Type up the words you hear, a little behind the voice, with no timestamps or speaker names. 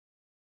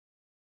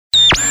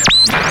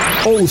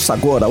Ouça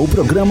agora o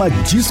programa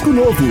Disco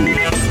Novo.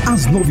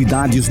 As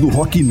novidades do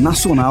rock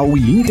nacional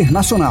e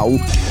internacional.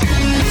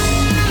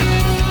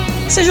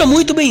 Seja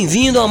muito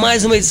bem-vindo a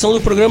mais uma edição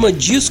do programa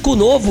Disco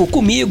Novo,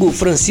 comigo,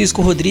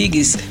 Francisco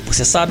Rodrigues.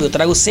 Você sabe, eu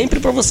trago sempre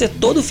pra você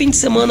todo fim de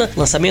semana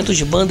lançamentos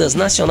de bandas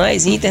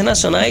nacionais e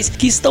internacionais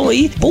que estão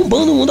aí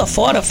bombando o mundo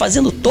afora,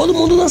 fazendo todo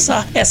mundo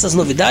dançar. Essas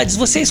novidades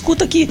você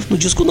escuta aqui no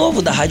Disco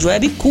Novo da Rádio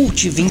Web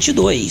Cult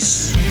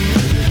 22.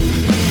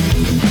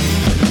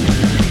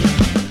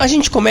 A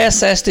gente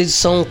começa esta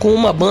edição com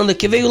uma banda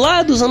que veio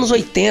lá dos anos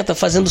 80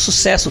 fazendo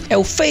sucesso. É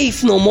o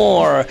Faith No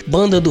More,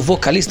 banda do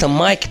vocalista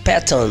Mike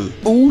Patton.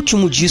 O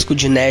último disco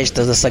de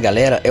inéditas dessa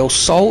galera é o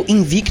Sol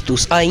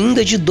Invictus,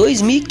 ainda de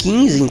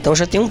 2015, então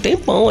já tem um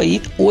tempão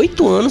aí,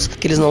 8 anos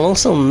que eles não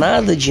lançam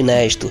nada de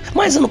inédito.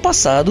 Mas ano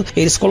passado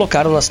eles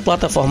colocaram nas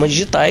plataformas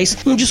digitais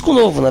um disco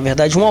novo, na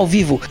verdade um ao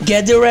vivo,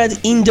 Gathered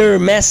in Their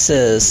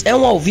Masses. É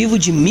um ao vivo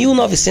de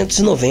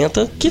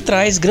 1990 que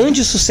traz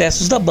grandes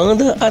sucessos da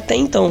banda até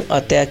então,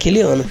 até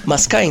aquele ano.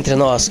 Mas cá entre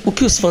nós, o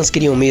que os fãs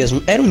queriam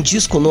mesmo era um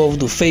disco novo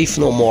do Faith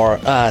No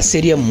More. Ah,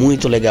 seria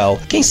muito legal.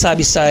 Quem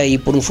sabe sair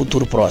por um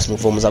futuro próximo,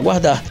 vamos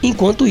aguardar.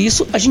 Enquanto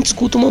isso, a gente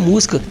escuta uma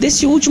música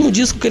desse último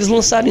disco que eles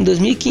lançaram em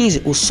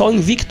 2015, o Sol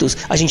Invictus.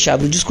 A gente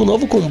abre o disco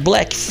novo com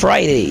Black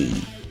Friday.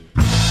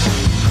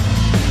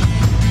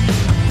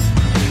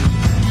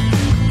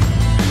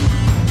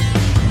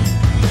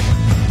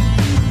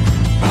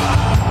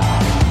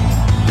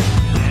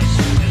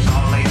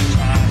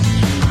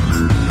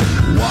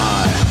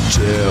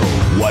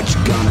 What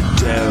you gonna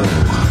do?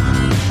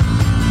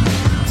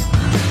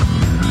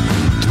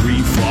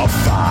 3, 4,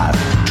 5,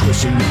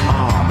 twisting your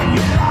arm and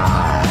your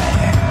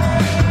eye.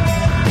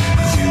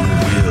 You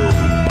will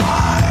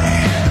buy.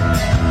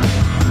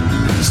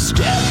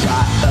 Step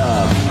right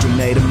up,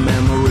 donate a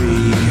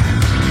memory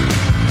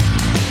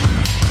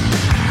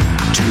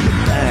to the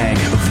bank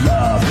of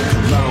love,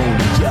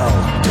 colonial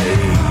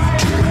daydreams.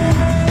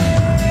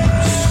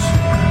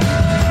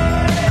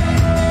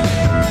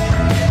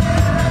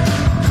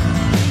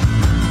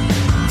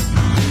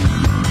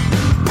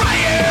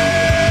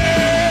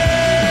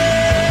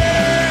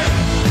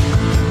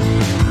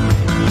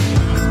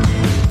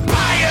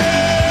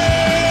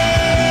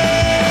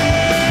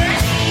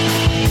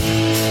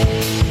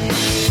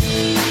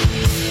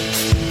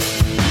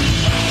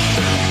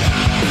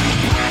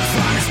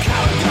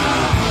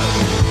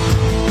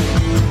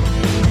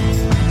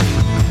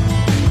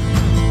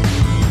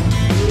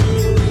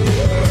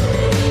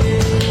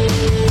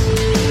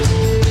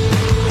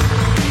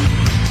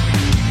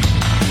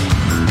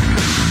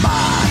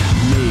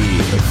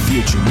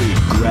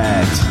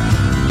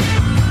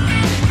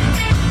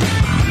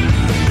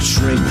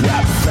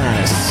 Shrink-wrap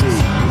fantasy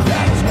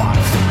that I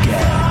wanna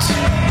forget.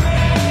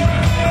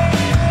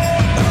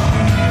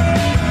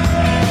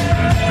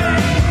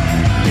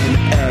 In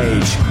the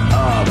age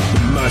of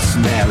the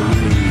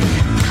mercenary,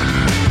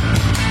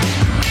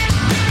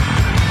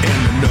 in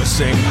the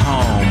nursing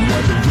home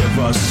where the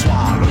river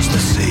swallows the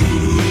sea,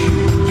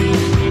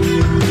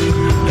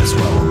 that's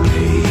where we'll be.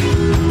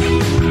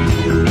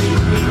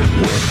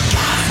 With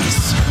guys.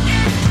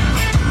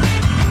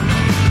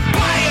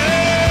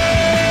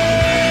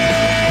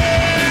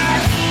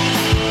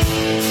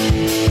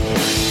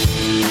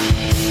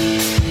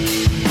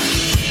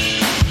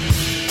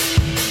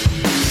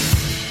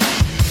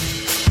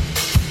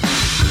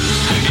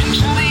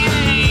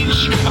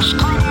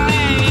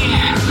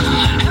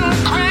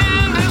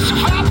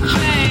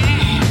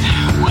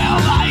 Well,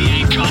 I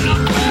ain't gonna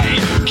play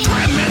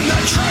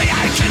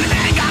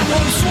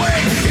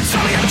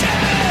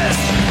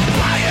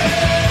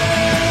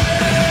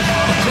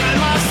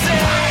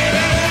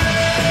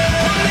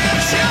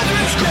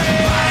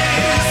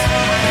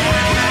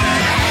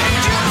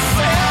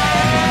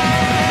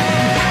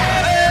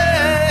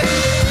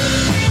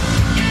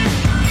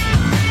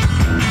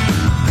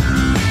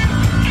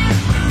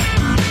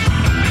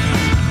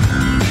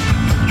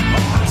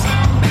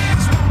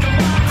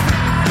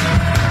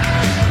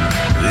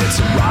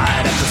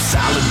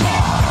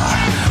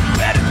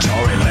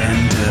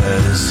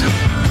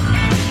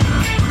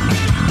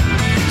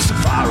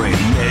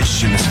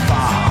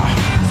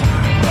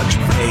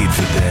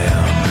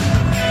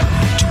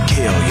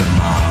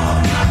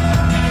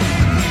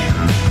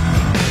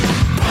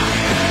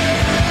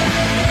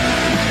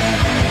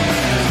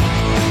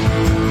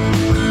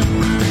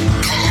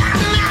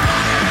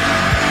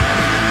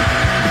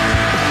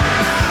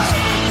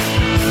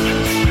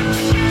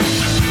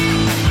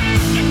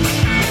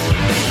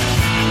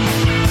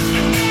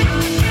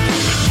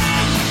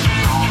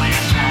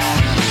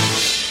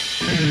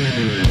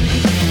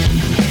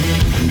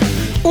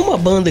Uma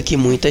banda que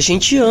muita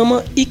gente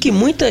ama e que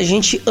muita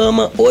gente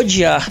ama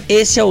odiar.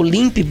 Esse é o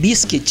Limp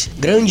Bizkit,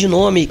 grande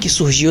nome que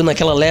surgiu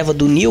naquela leva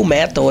do New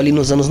Metal ali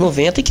nos anos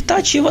 90 e que tá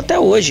ativo até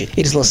hoje.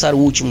 Eles lançaram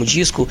o último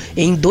disco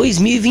em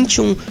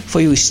 2021,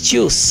 foi o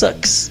Still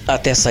Sucks.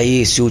 Até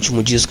sair esse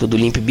último disco do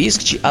Limp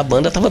Bizkit, a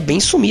banda tava bem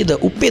sumida.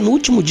 O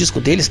penúltimo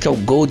disco deles, que é o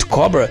Gold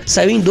Cobra,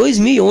 saiu em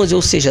 2011,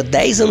 ou seja,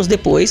 10 anos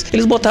depois,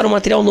 eles botaram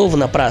material novo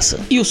na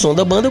praça. E o som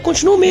da banda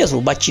continua o mesmo,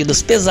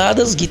 batidas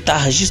pesadas,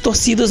 guitarras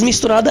distorcidas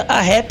misturada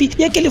a rap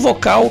e aquele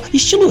vocal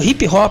estilo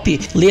hip hop,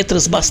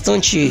 letras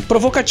bastante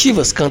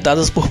provocativas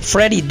cantadas por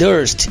Freddie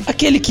Durst,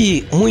 aquele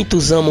que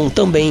muitos amam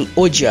também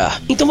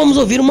odiar. Então vamos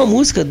ouvir uma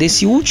música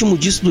desse último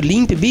disco do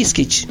Limp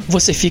Bizkit.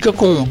 Você fica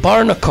com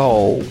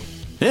Barnacle.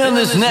 And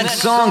this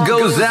next song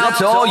goes out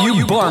to all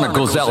you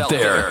barnacles out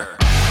there.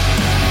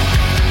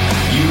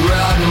 You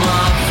robbed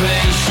my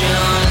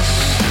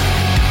patience,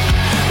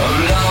 I've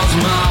lost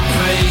my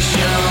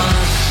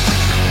patience.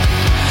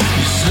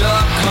 You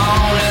suck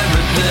on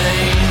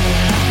everything,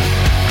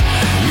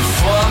 you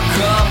fuck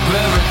up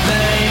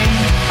everything.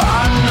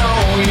 I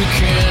know you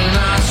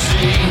cannot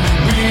see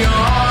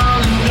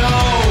beyond the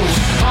nose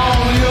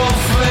on your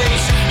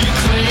face. You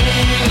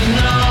cling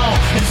now,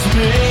 it's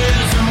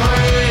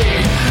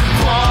misery.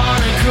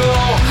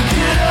 Barnacle,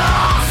 get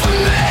off of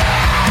me.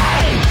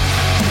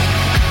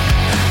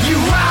 You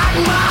rock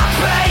my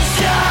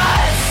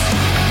patience,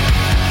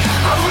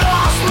 I've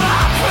lost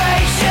my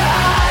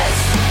patience.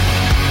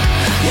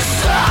 You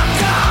suck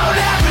on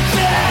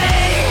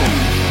everything,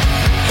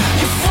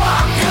 you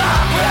fuck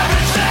up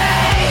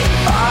everything.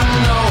 I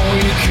know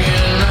you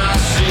cannot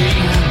see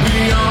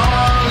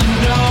beyond the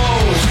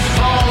nose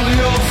on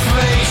your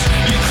face.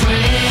 You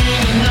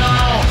cling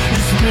now,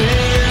 it's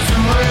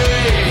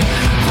misery.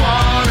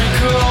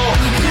 Barnacle,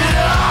 get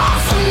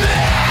off of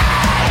me.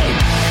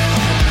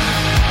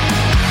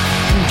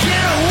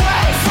 Get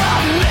away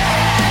from me.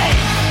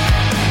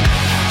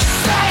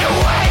 Stay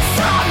away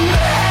from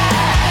me.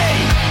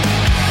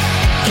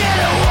 Get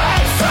away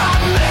from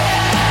me.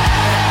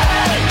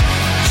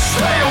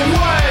 Stay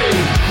away.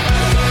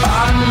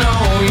 I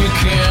know you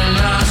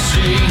cannot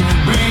see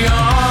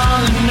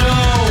beyond the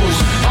nose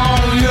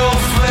on your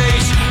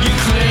face. You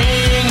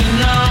cling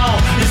now,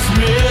 it's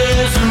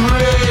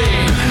misery.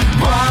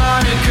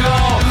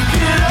 Barnacle,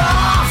 get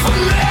off of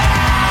me.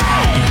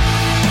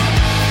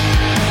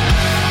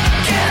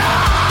 Get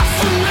off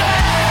of me.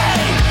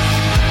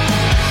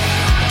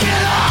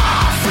 Get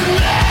off of me. Get off of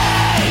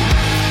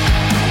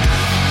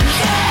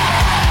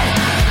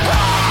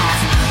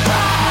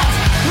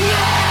me.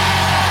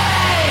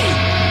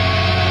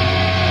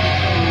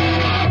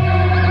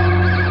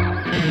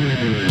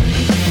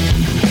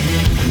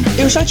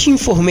 Eu já te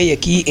informei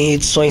aqui em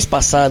edições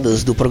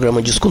passadas do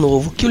programa Disco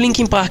Novo que o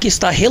Linkin Park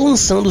está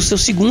relançando o seu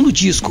segundo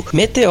disco,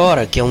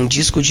 Meteora, que é um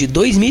disco de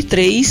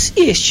 2003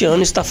 e este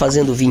ano está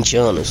fazendo 20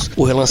 anos.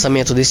 O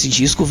relançamento desse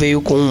disco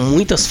veio com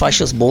muitas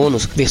faixas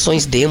bônus,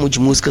 versões demo de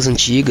músicas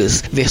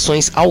antigas,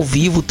 versões ao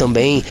vivo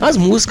também, as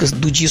músicas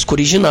do disco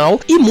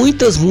original e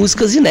muitas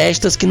músicas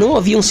inéditas que não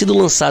haviam sido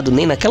lançadas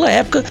nem naquela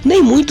época,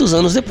 nem muitos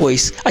anos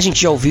depois. A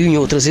gente já ouviu em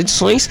outras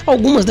edições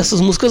algumas dessas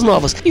músicas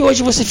novas e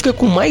hoje você fica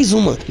com mais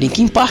uma,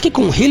 Linkin Park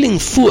com Healing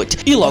Foot,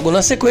 e logo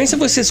na sequência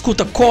você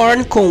escuta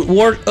Korn com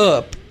Word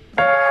Up.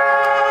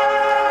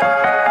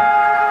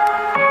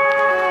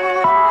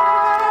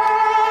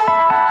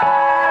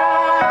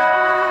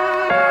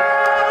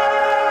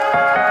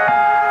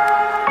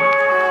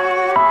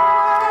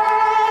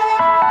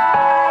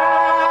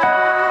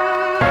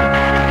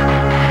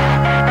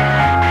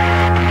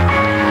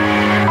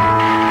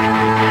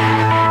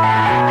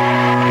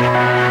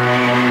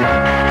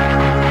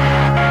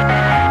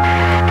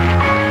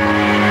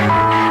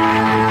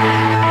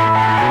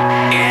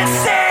 It's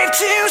safe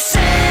to say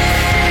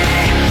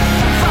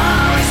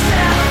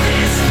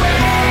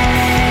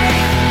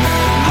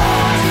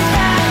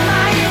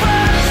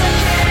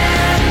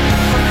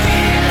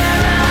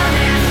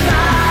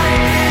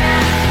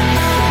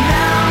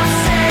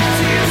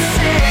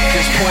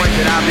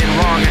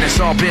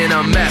all been a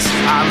mess.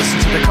 I listen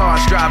to the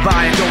cars drive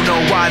by and don't know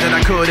why that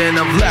I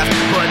couldn't have left.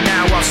 But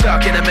now I'm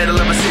stuck in the middle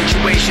of a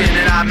situation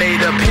that I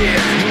made up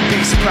here. You'd be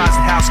surprised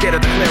at how scared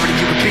of the clarity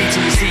you could be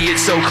till you see it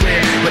so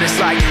clear. But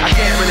it's like I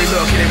can't really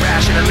look at it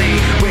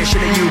rationally, wishing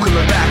that you could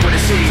look backward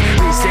and see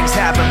these things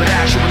happen, but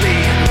actually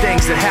the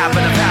things that happen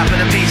have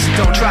happened to me.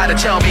 So don't try to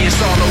tell me it's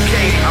all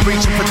okay. I'm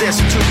reaching for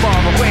this, I'm too far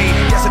away.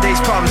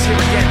 Yesterday's problems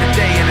here again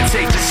today, and it's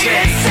safe to say,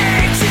 it's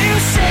safe to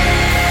say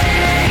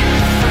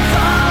I've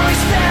always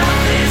felt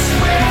this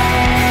way.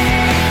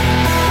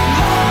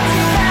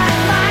 Holding back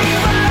my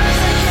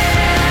words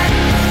again.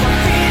 I'm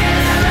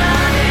feeling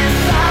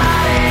uninvited.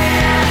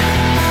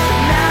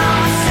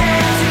 Now I'm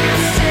safe to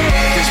say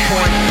at this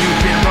point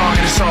you've been wrong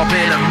and it's all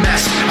been a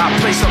mess. I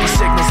placed all the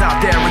signals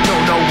out there and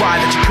don't know why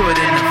that you couldn't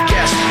have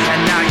guessed. And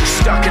now you're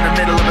stuck in the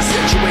middle of a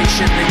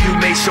situation that you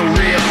made so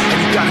real, and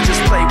you gotta just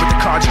play with the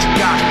cards that you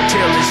got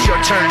till it's your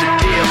turn to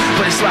deal.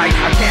 But it's like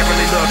I can't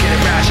really look at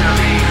it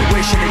rationally,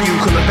 wishing that you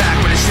could look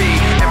backward and see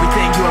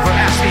everything you ever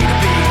asked me to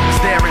be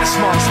was there in the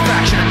smallest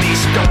fraction of me.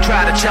 So Don't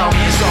try to tell me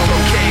it's all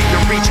okay.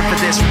 You're reaching for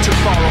this from too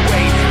far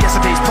away. Yes, I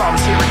face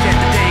problems here again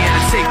today, and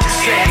it's safe to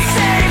say. It's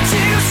safe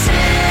to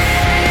say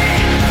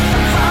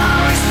I've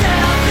always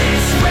felt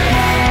this way.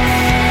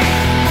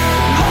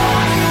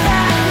 Holding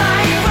back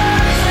my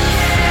words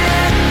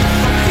again,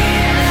 for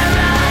fear that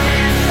I've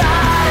been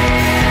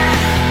fighting.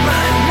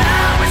 But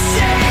now it's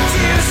safe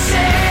to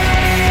say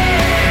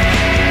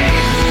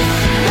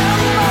no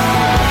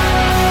more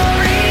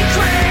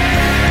regrets.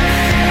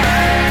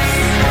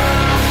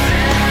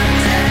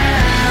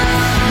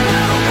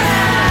 No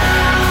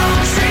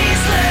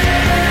boundaries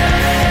left.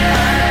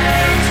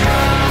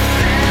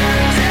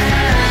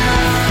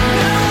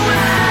 No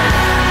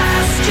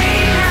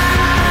asking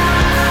how.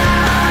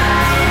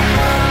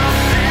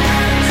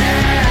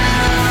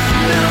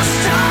 No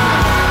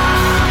stopping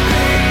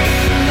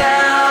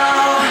now.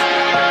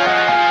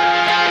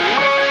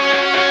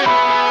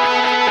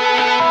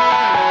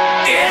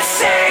 It's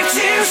safe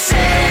to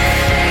say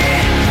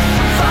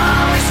I've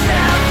always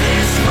felt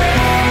this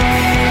way.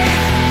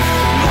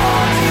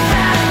 Holding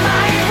back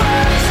my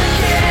words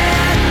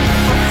again,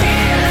 for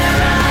fear that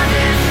I've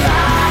been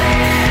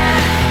fighting.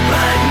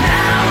 But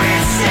now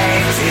it's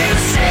safe to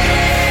say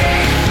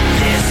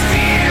this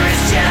fear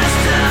is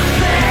just a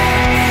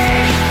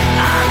plague.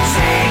 I'm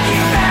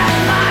taking back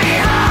my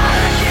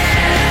heart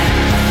again.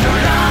 No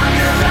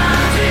longer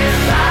I'm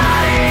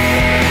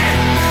divided.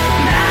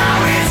 Now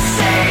it's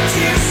safe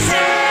to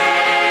say.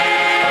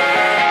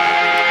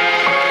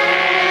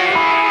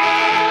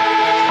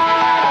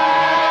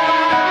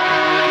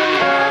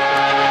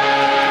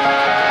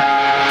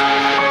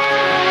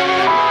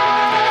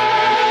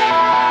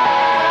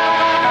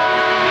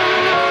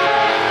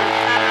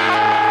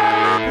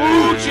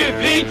 Cult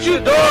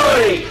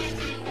 22.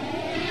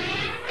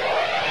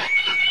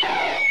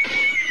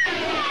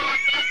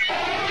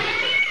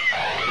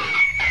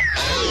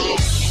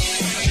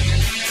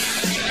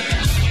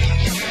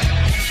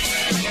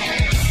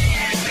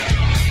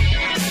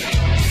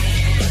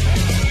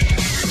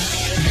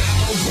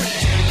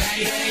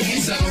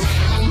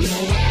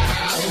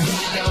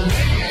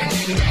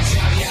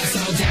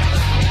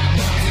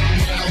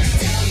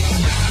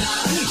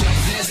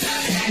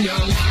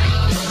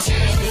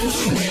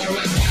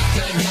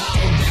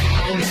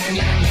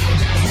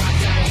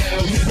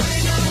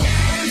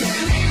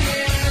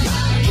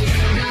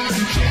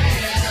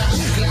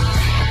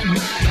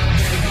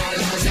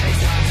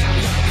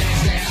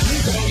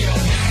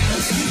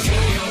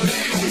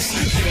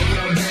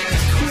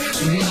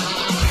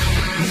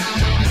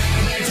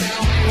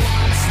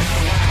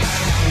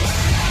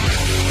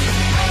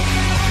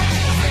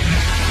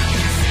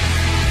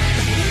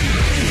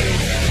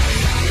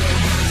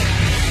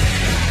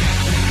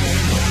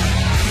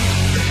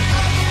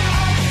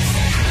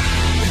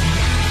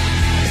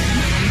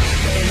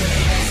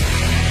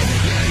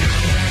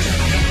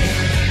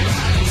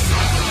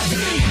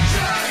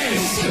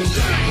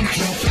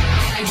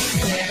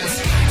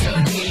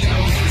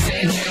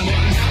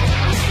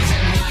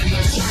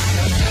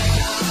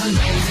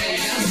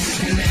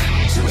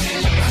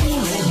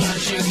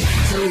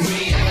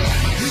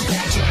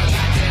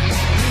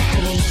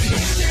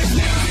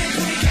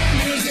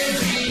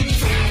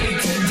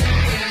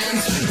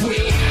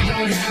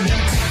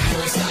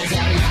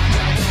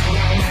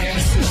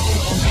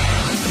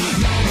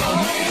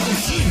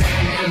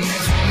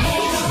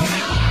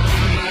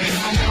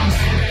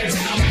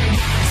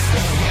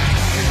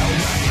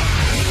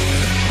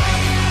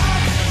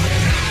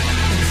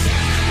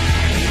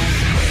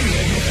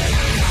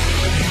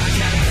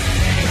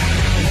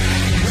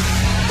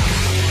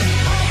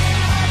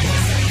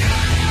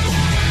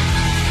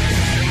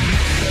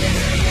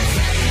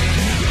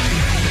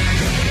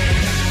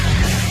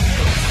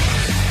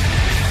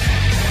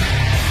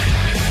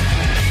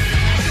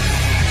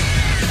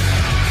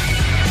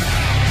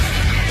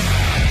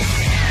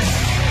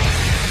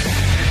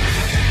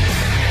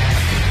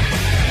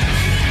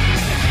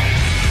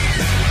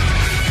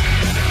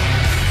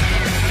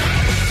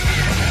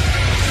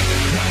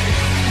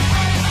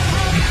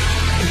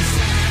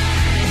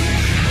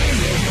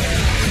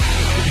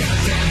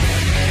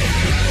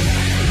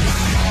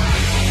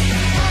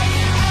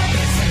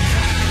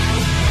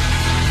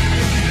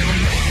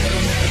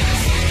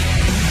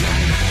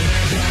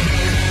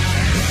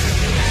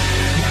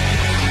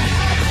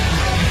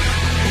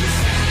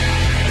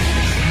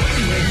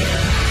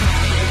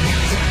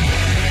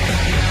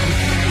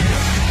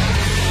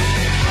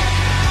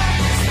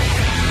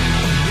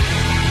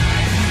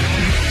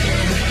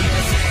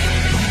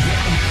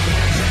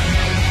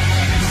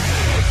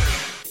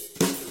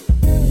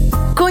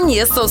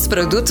 Conheça os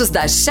produtos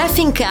da Chef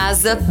em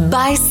Casa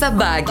by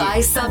Sabag.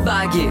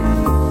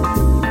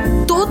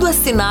 Tudo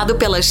assinado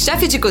pela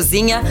chefe de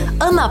cozinha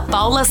Ana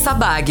Paula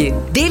Sabag.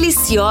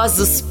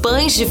 Deliciosos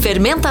pães de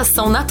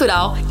fermentação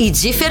natural e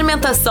de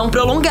fermentação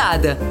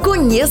prolongada.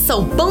 Conheça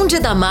o pão de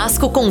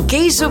damasco com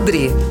queijo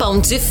brie,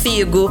 pão de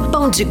figo,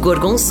 pão de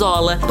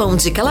gorgonzola, pão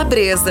de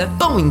calabresa,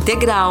 pão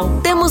integral.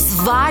 Temos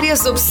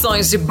várias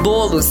opções de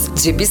bolos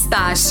de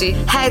pistache,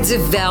 red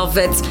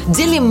velvet,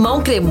 de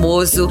limão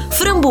cremoso,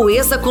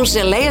 framboesa com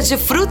geleia de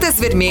frutas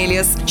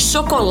vermelhas,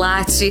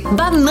 chocolate,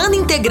 banana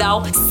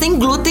integral sem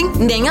glúten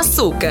nem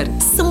açúcar.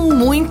 São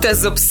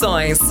muitas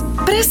opções.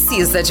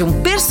 Precisa de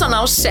um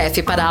personal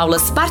chef para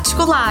aulas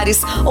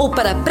particulares ou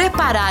para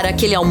preparar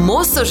aquele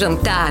almoço ou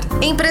jantar?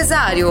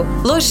 Empresário,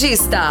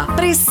 lojista,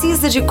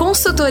 precisa de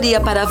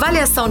consultoria para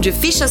avaliação de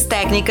fichas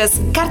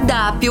técnicas,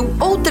 cardápio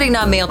ou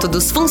treinamento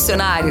dos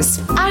funcionários?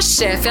 A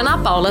chefe Ana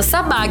Paula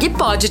Sabag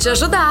pode te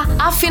ajudar.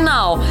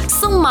 Afinal,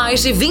 são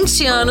mais de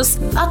 20 anos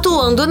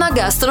atuando na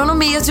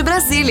gastronomia de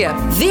Brasília.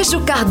 Veja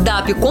o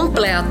cardápio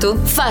completo,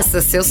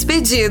 faça seus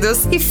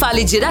pedidos e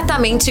fale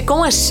diretamente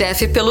com a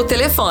chefe pelo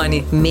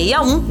telefone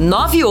 61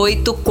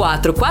 98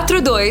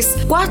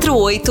 442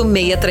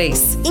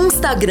 4863.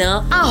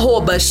 Instagram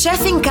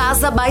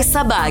 @chefemcasa by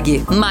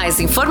Sabag. Mais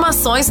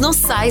informações no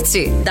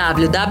site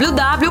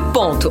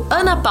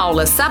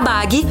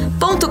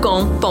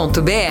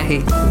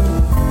www.anapaulasabag.com.br.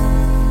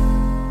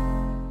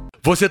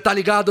 Você tá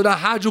ligado na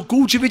Rádio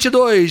Cult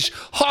 22,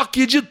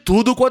 rock de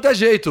tudo quanto é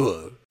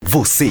jeito.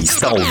 Você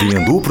está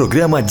ouvindo o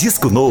programa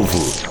Disco Novo.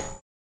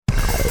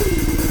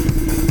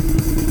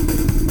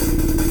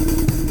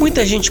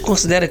 Muita gente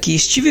considera que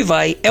Steve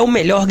Vai é o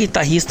melhor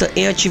guitarrista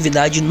em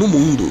atividade no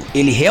mundo.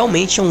 Ele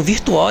realmente é um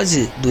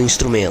virtuose do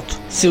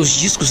instrumento. Seus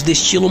discos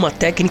destilam uma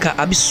técnica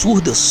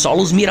absurda,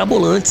 solos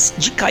mirabolantes,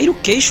 de cair o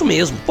queixo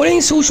mesmo. Porém,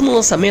 em seu último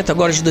lançamento,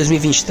 agora de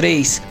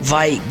 2023,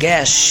 Vai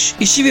Gash,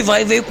 Steve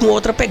Vai veio com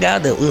outra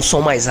pegada, um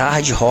som mais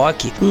hard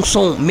rock, um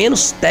som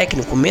menos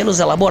técnico, menos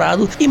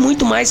elaborado e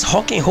muito mais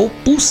rock and roll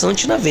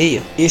pulsante na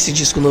veia. Esse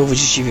disco novo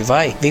de Steve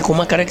Vai vem com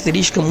uma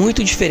característica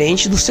muito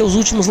diferente dos seus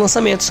últimos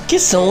lançamentos, que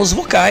são os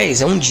vocais.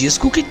 É um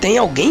disco que tem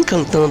alguém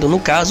cantando, no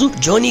caso,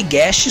 Johnny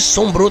Gash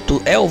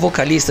Sombroto é o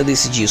vocalista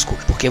desse disco,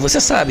 porque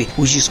você sabe,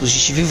 os discos de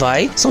Steve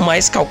Vai são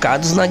mais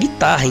calcados na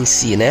guitarra em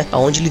si, né,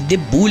 onde ele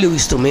debulha o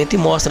instrumento e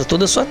mostra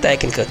toda a sua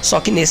técnica, só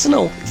que nesse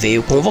não,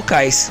 veio com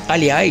vocais.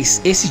 Aliás,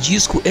 esse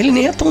disco, ele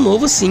nem é tão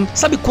novo assim.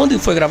 Sabe quando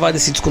foi gravado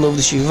esse disco novo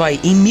do Steve Vai?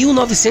 Em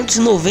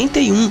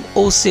 1991,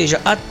 ou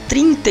seja, há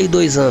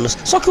 32 anos,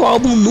 só que o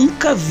álbum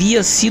nunca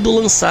havia sido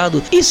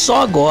lançado e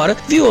só agora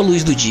viu a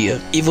luz do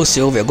dia. E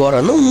você ouve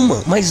agora não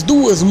uma, mas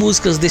duas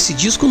músicas desse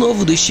disco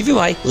novo do Steve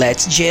Vai,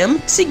 Let's Jam,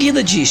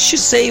 seguida de She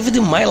Saved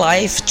My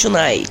Life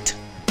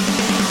Tonight.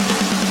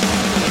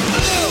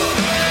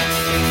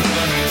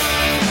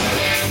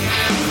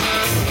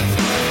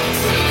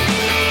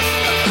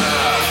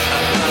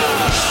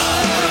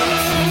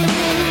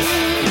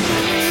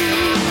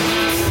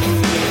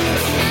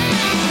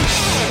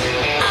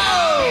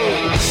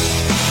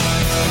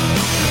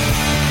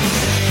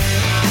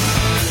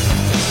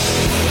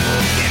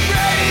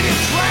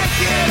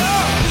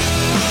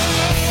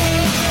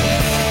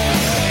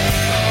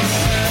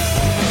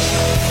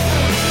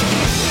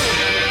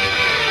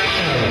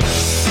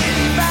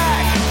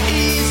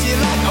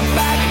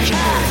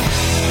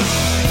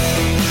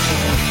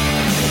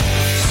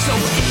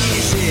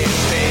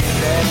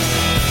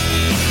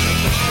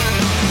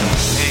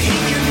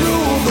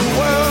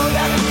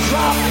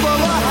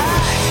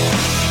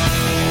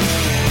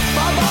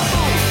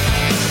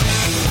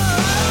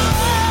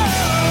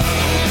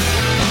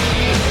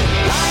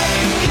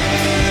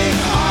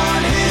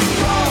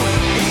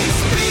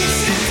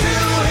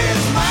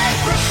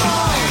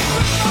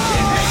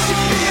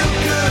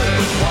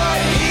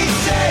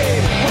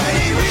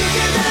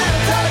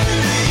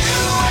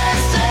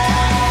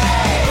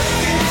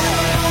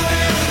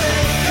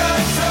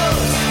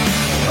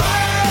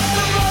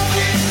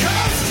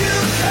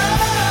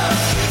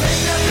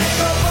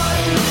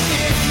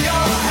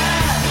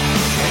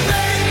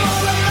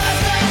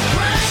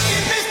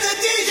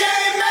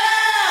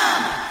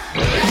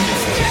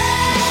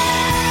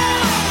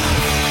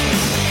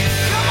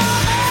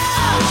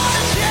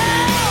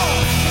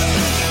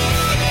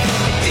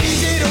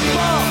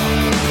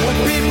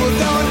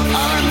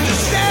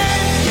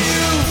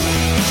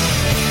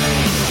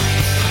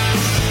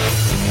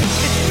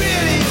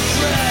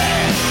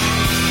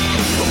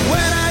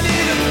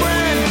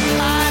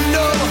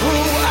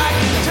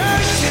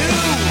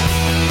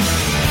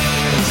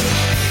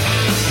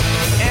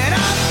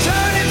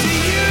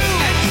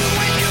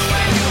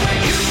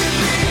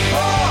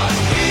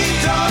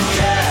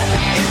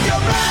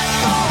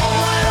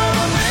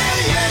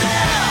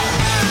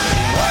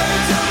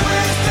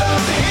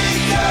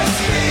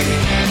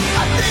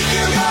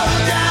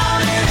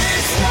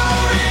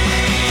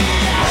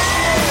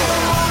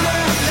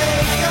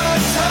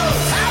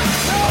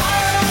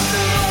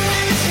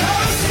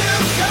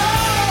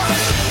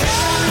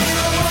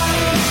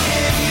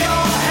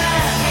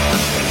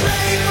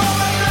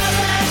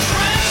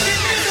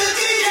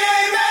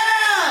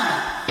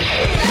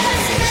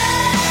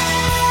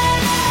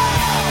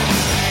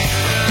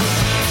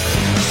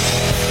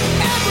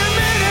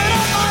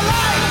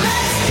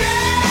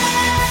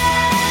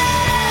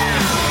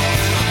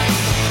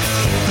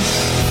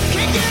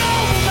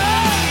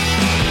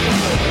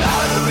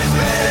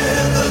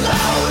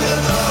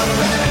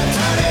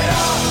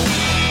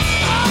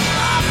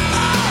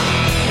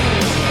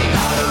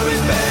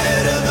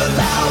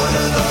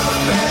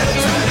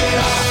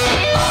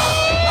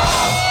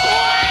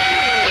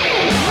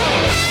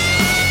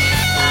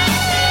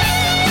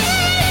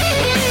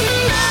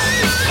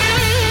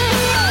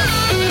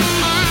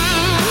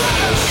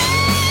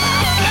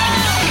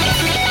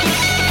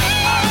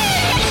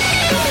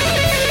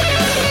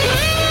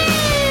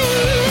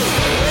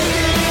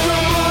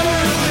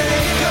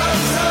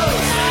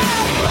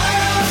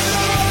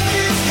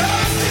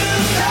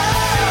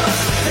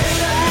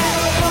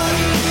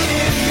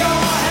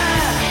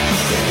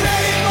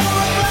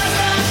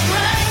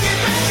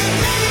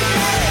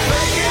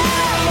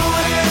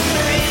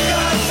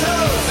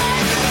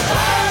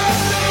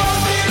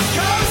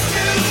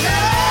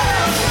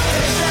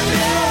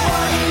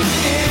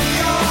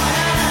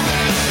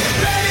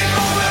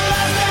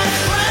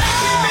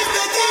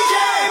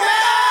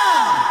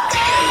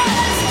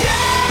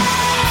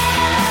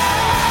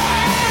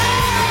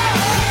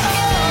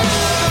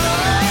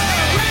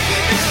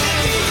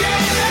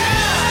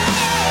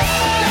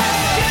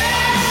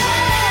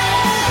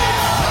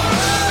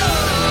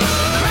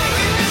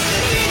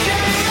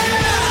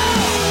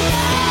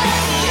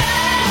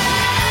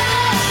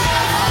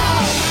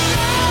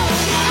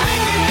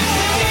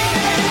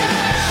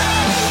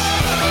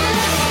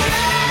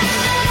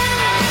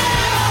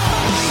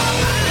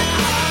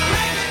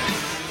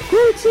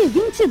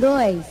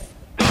 22.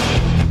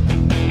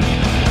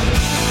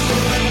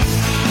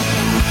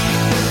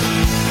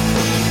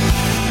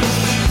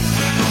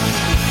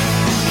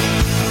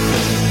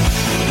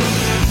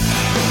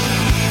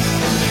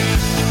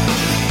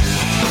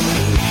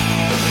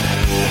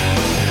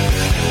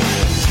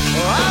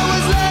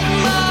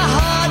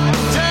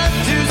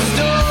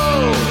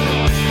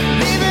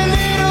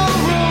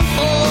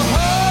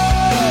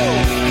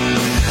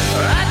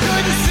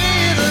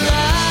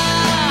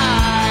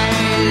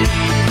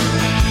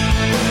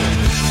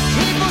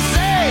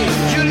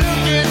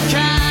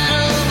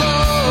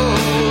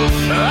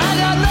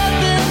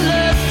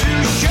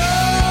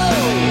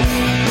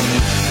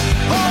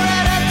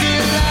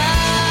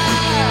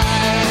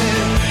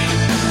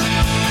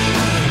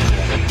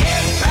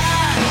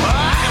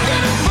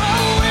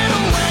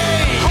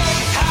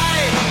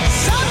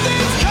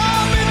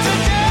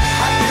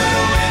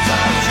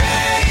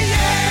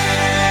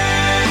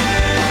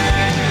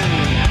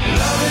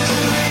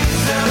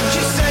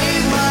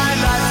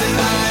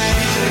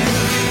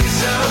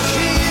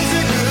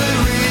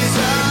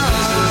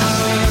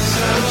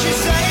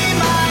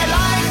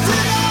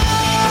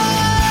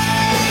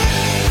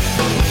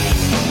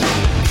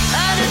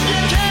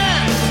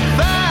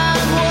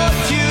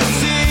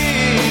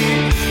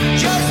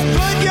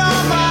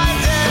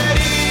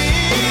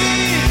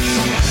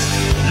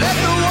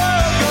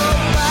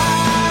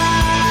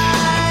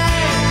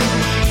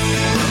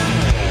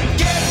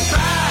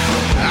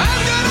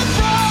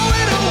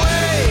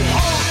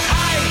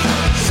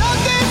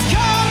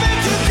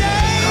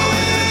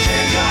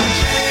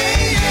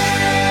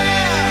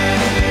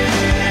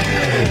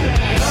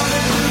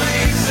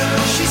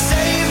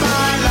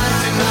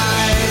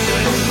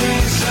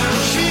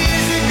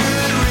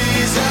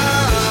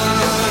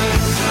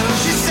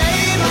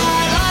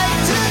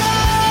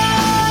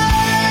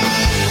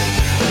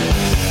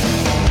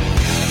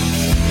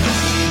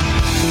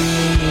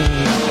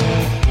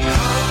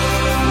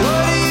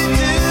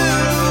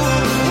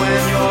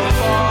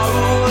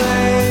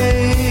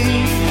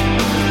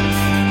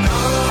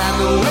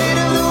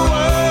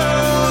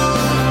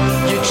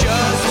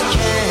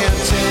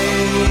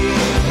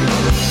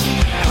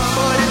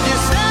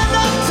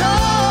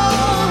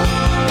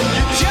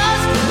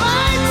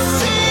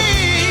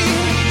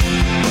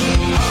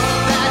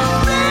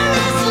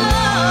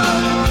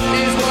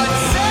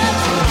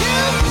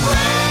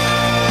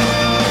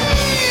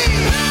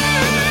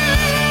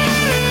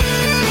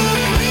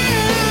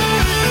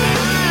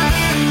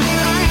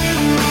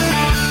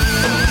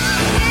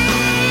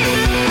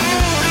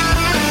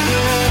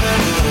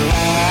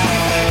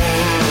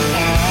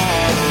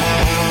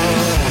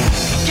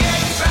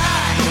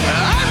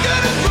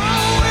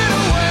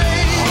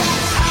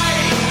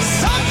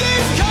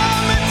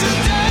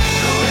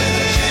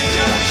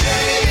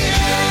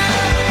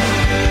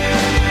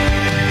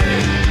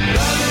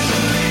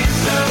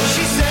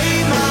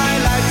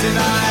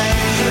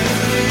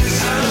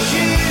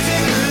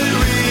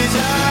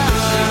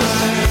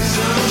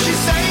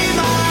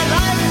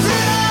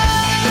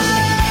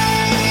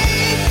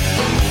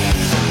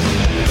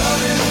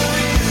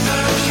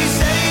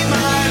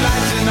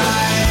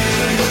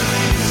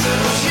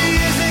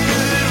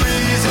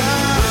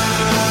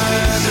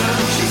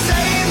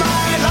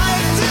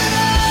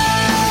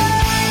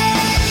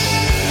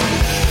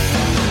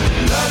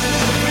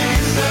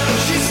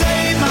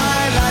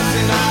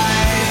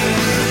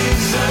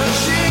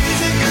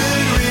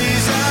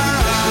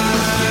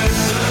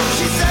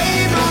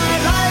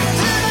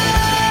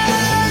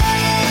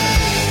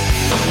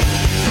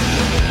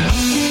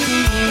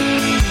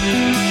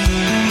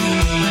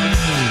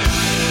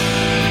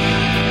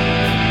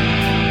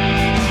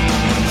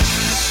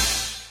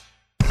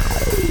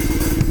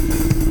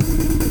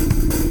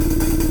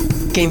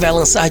 Quem vai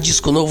lançar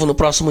disco novo no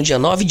próximo dia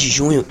 9 de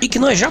junho e que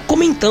nós já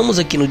comentamos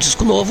aqui no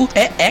Disco Novo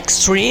é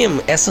Extreme,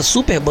 essa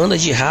super banda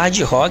de hard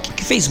rock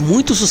que fez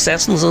muito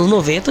sucesso nos anos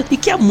 90 e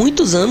que há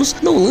muitos anos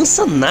não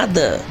lança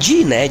nada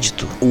de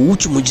inédito. O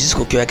último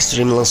disco que o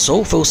Extreme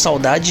lançou foi o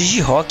Saudades de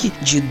Rock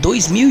de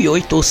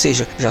 2008, ou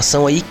seja, já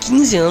são aí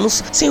 15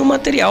 anos sem um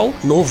material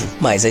novo.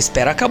 Mas a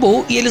espera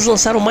acabou e eles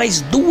lançaram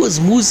mais 2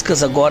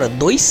 músicas agora,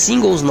 2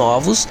 singles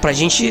novos, pra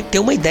gente ter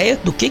uma ideia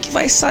do que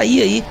vai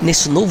sair aí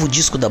nesse novo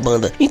disco da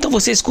banda. Então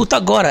você escuta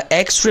agora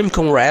Extreme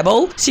com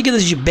Rebel,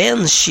 seguidas de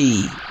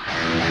Banshee.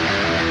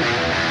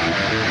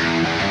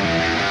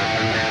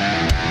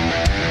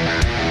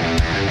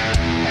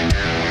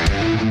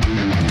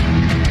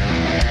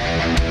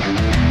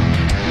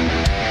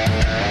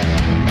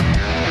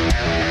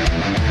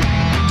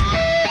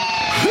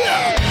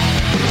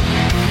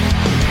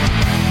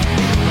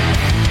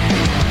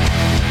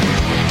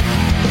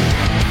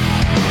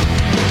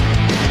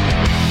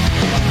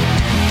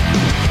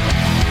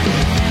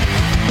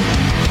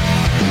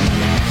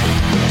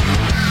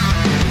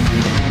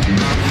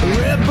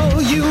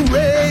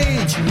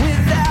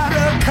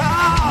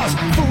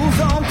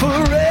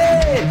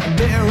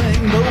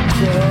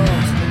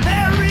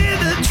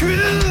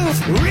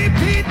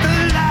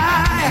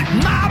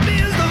 Mob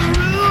is the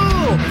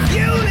rule,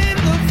 fueling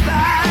the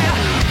fire.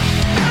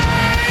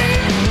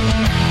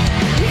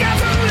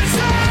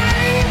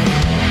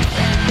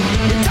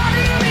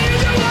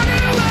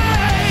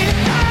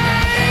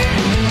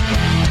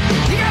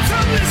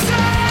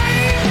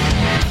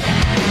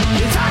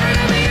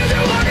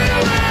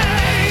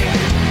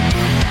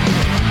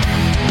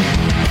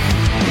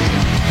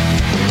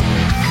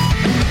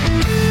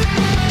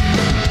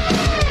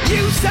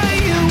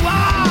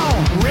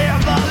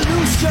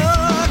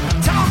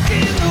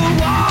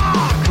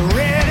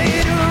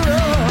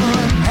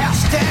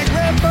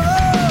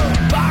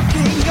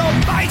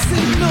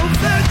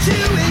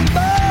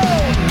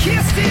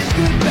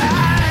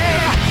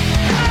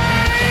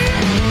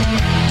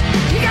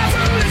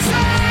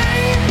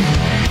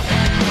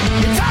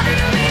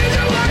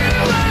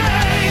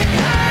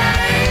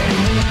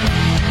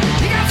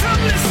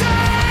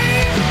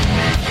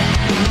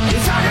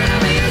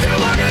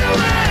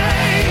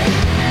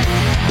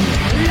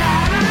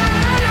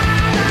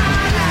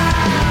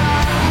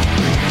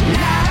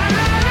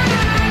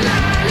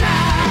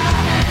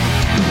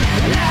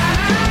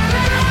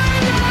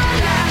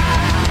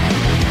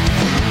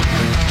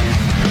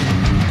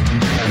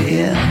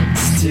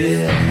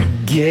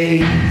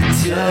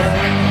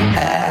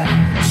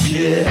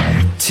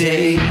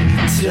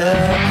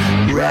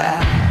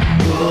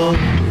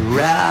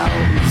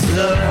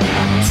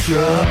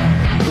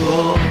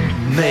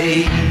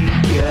 make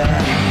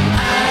you.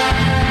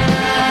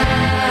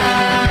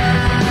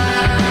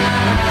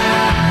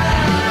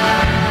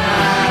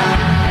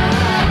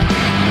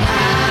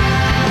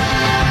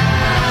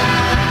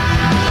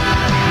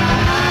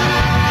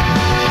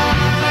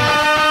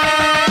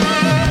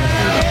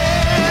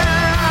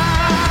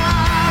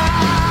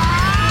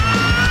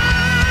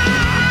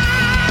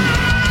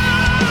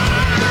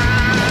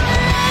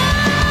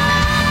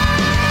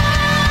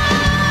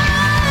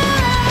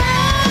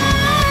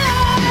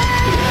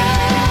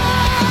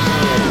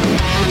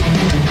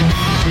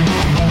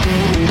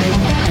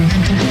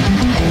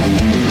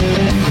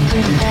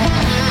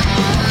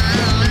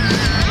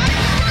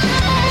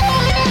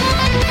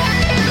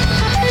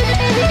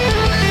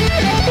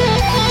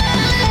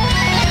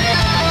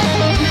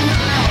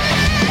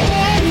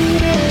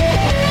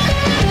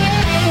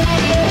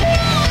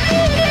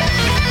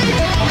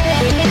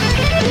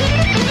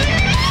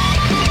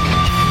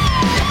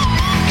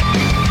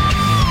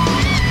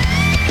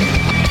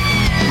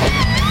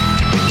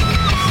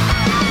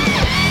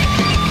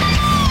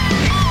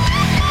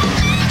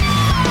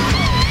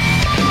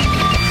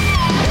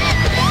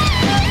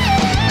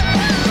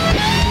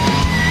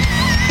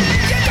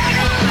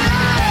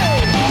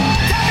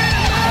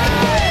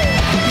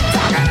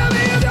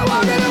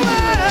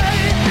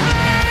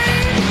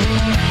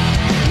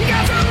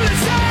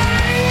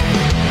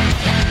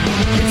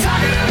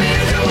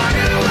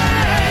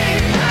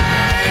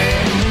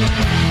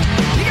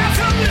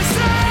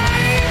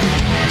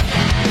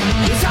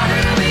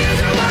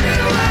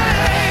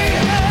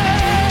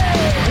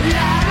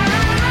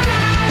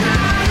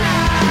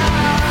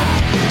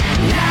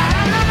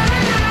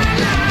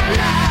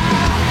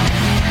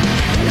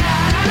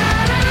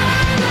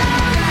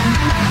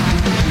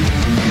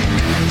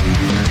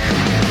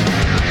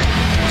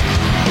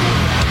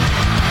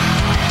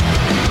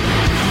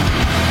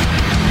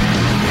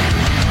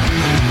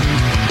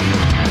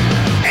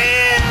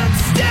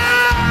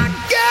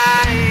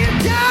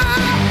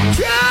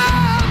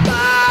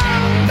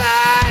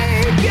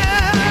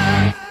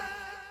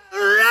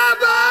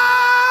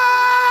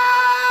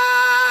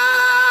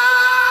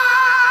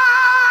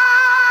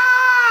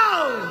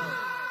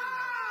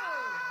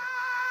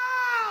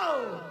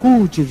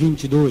 Cult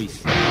 22.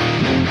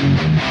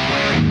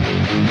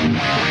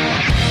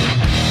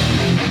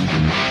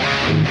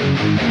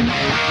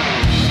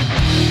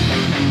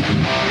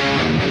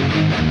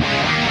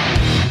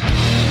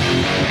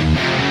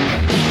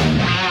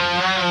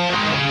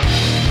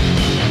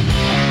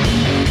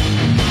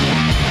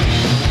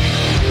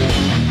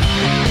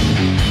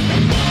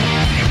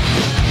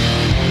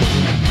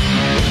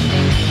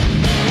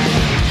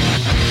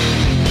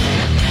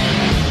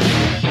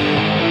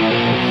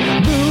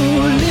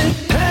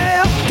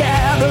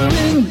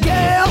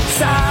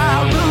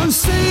 Sirens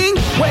sing,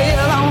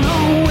 well on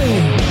the way,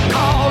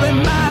 calling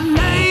my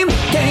name.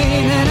 Can't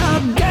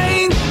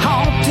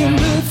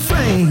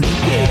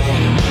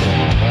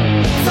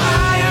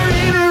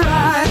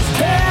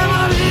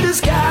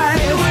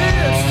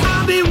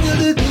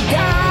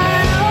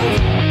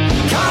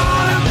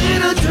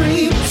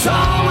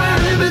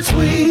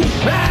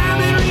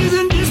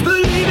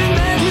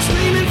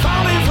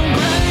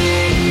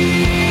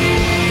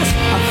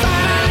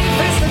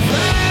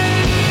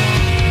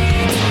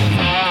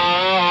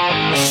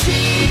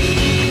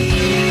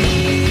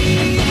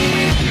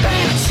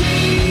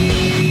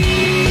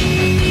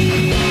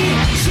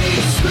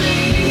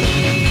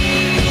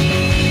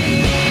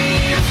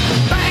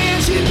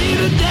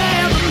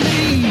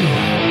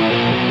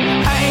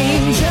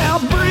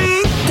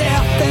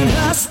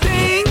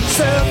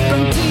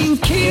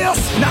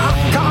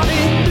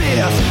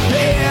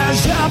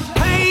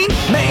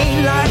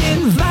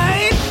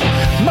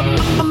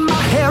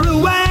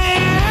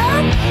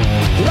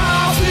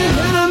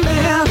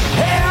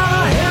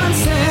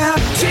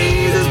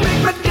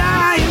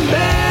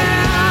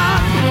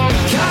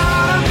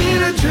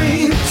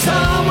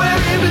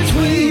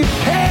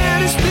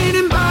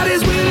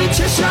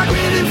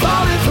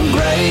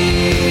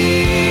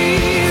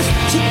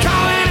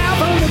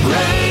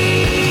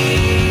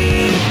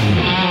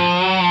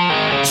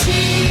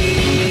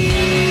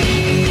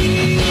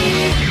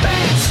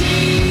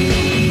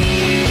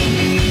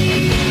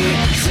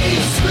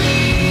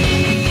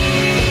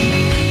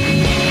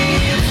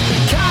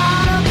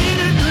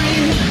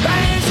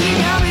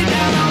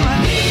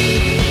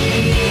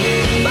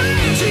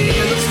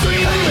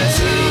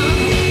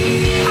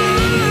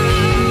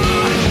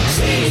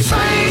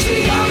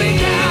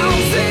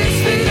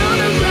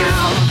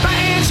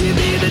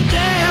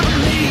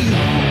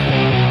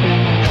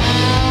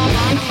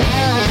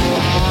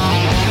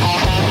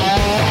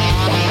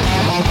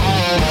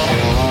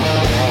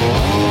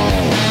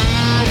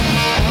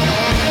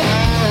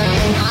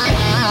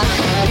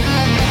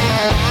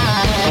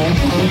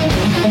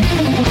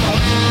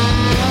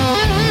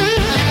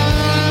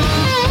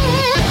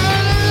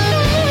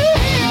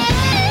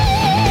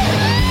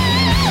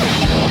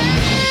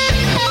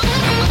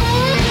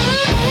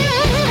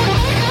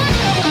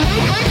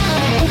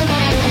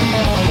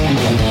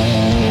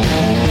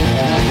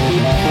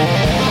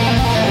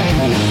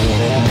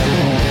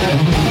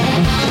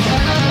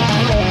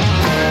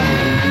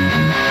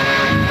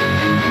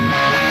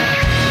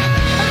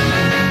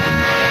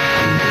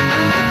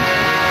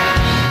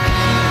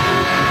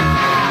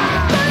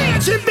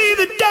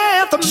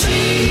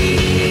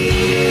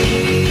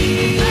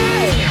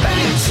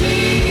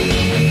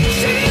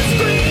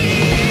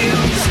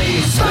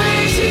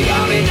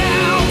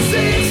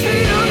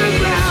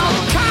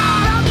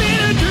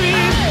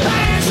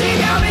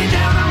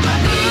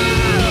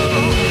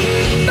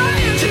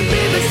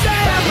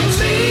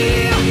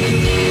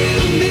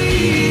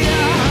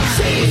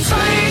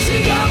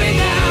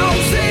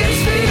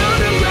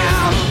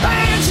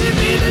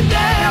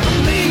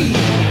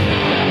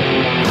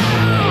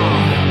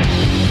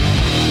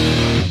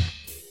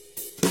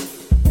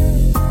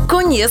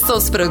Conheça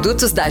os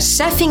produtos da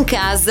Chefe em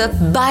Casa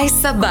by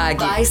Sabag.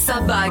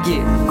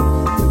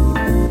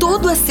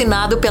 Todo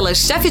assinado pela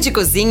chefe de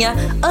cozinha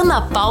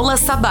Ana Paula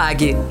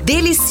Sabag.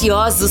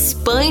 Deliciosos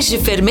pães de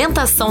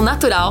fermentação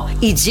natural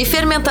e de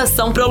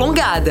fermentação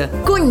prolongada.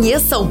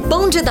 Conheça o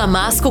pão de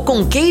damasco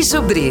com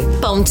queijo brie,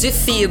 pão de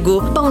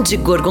figo, pão de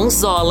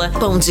gorgonzola,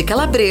 pão de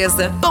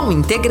calabresa, pão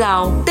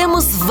integral.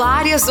 Temos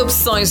várias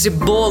opções de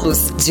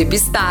bolos de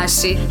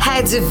pistache,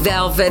 red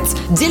velvet,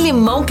 de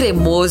limão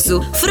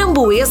cremoso,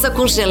 framboesa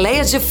com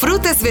geleia de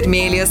frutas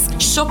vermelhas,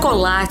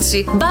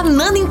 chocolate,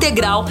 banana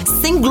integral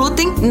sem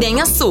glúten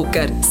nem açúcar.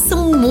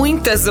 São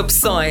muitas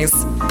opções.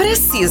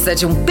 Precisa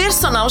de um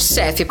personal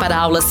chef para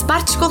aulas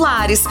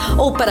particulares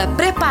ou para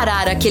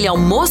preparar aquele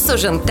almoço ou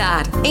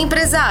jantar?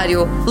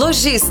 Empresário,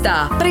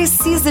 lojista,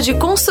 precisa de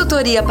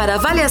consultoria para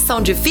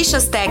avaliação de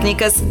fichas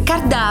técnicas,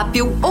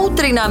 cardápio ou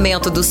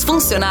treinamento dos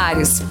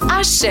funcionários?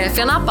 A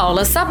chefe Ana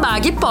Paula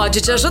Sabag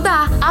pode te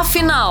ajudar.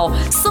 Afinal,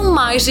 são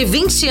mais de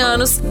 20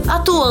 anos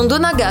atuando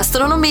na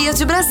gastronomia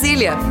de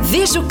Brasília.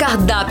 Veja o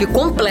cardápio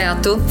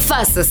completo,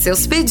 faça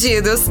seus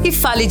pedidos e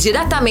fale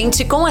diretamente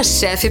com a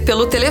chefe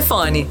pelo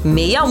telefone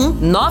 61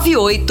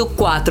 98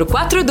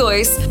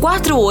 442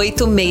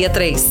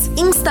 4863.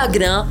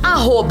 Instagram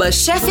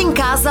 @Chefe em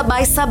Casa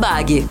by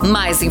Sabag.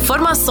 Mais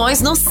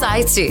informações no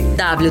site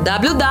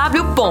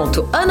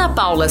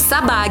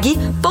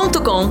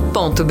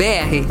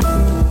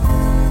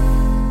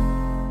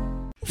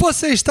www.anapaulasabag.com.br.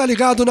 Você está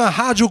ligado na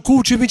Rádio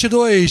Cult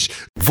 22.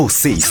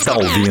 Você está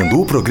ouvindo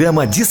o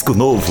programa Disco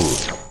Novo.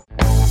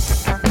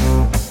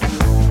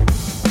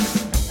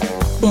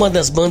 Uma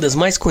das bandas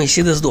mais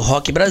conhecidas do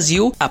rock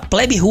Brasil, a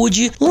Plebe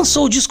Rude,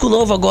 lançou o disco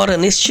novo agora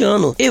neste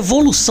ano,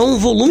 Evolução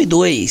Volume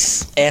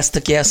 2. Esta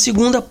que é a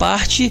segunda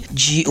parte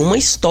de uma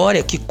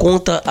história que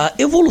conta a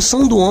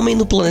evolução do homem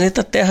no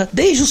planeta Terra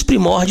desde os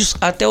primórdios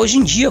até hoje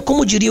em dia,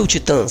 como diria o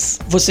Titãs.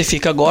 Você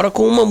fica agora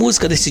com uma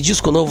música desse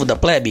disco novo da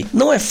Plebe,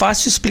 Não é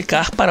Fácil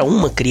Explicar para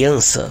uma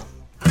Criança.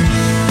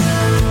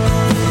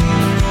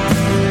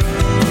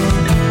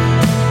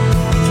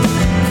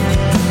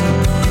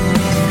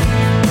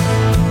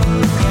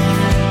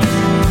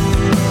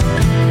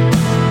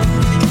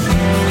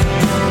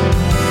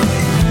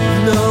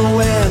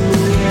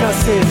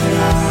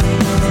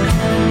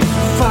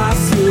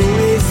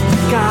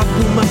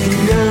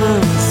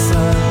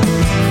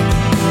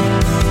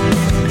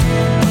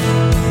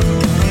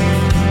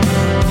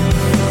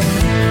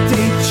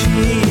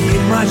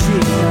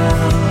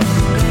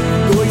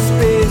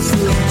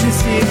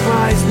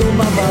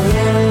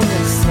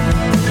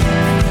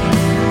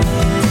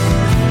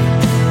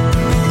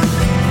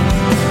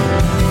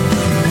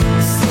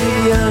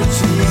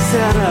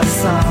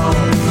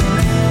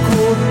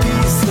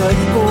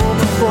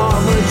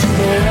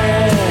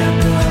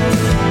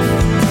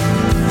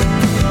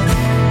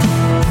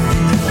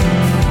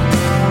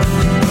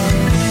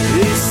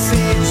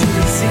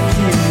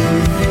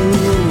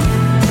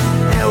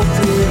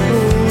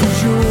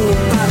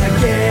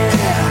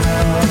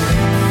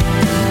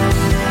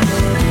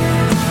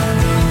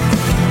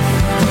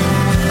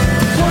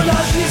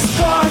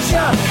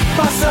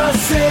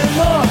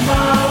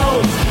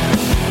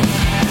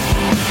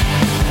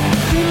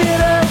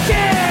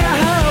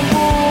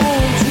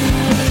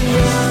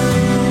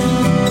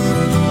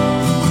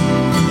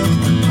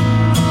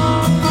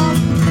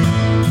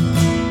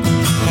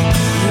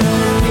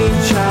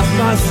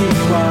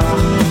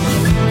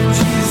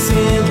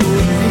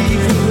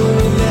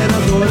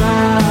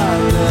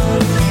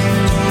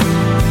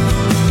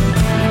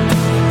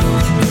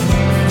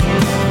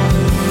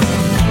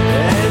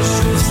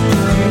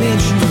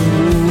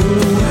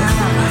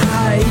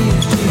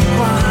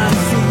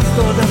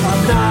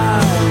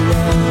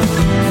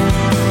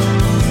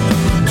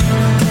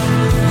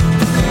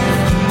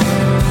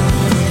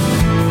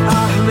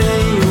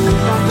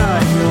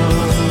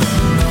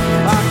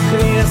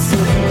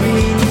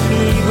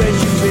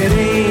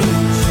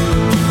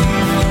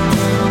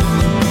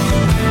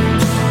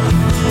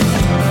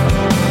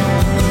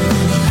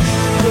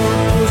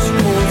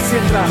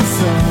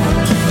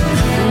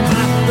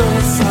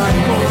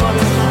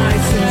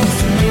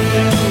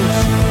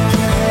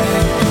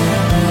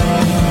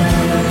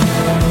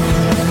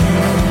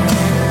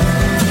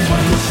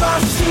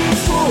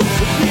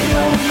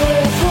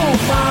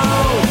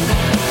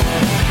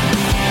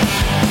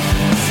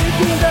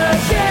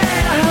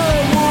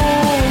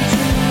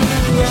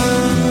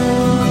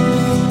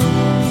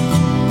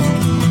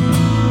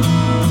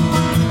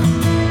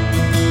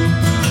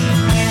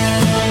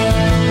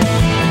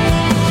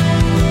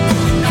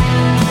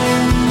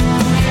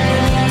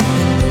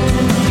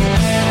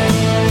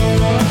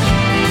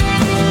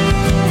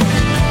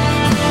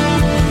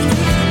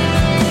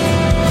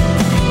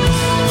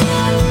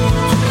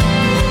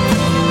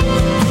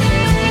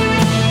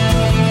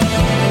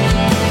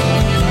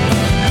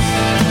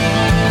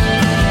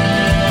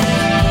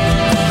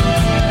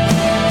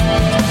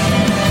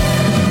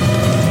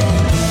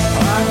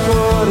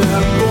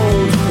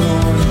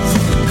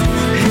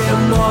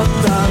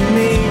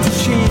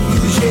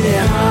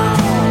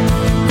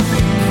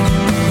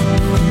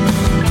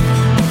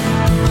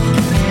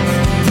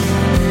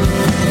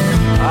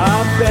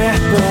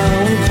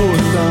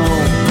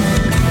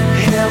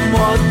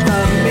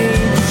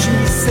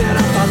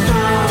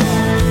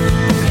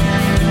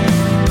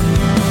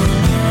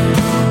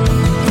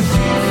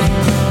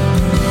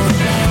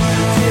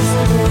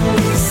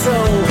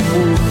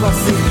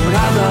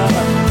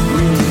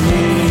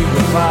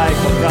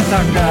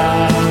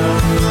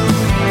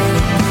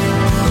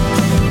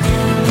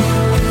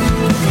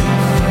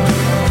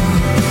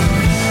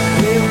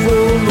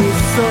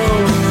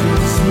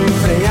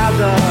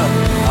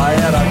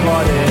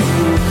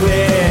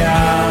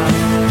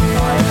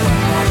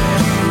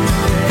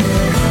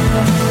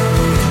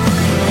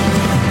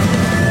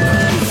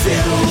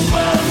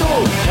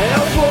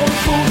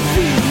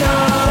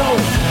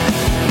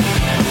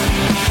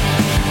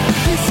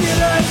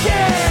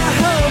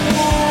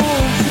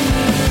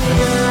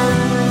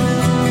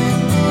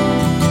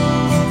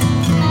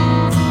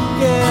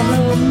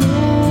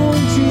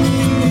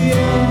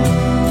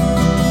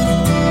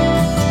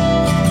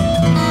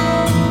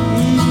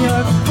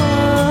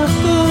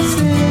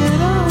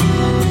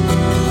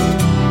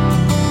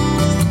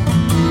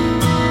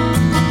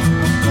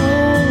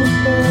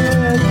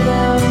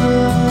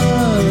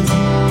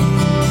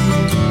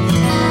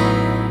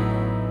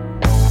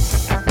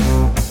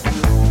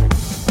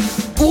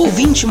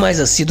 ouvinte mais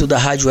assíduo da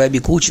Rádio Web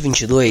Cult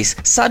 22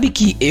 sabe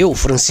que eu,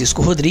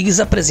 Francisco Rodrigues,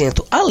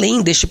 apresento,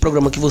 além deste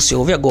programa que você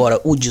ouve agora,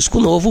 o Disco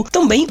Novo,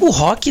 também o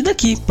Rock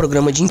Daqui,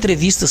 programa de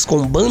entrevistas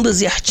com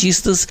bandas e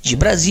artistas de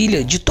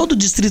Brasília, de todo o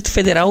Distrito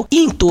Federal e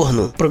em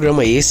torno.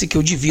 Programa esse que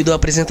eu divido a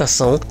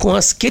apresentação com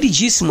as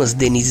queridíssimas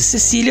Denise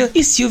Cecília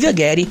e Silvia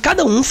Guerri,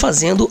 cada um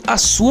fazendo a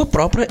sua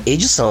própria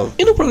edição.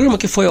 E no programa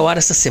que foi ao ar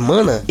essa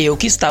semana, eu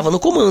que estava no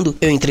comando.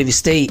 Eu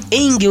entrevistei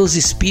Engels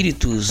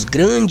Espíritos,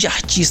 grande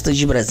artista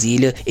de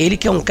Brasília, ele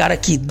que é um cara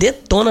que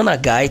detona na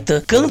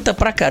gaita, canta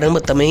pra caramba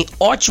também,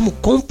 ótimo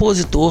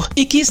compositor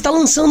e que está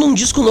lançando um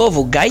disco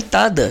novo,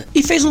 Gaitada,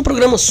 e fez um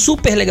programa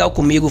super legal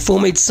comigo. Foi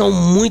uma edição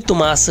muito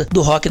massa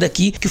do Rock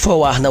Daqui, que foi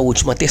ao ar na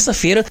última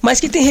terça-feira, mas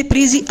que tem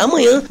reprise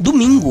amanhã,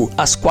 domingo,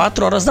 às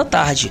 4 horas da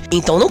tarde.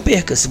 Então não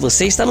perca, se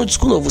você está no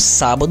Disco Novo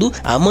sábado,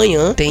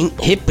 amanhã tem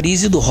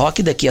reprise do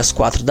Rock Daqui às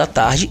 4 da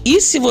tarde, e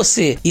se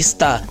você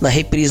está na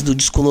reprise do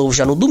Disco Novo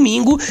já no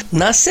domingo,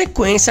 na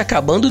sequência,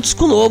 acabando o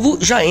Disco Novo,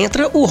 já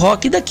entra o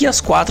Rock Daqui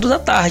às 4 da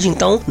tarde.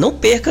 Então não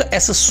perca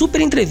essa super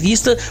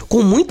entrevista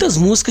com muitas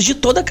músicas de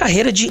toda a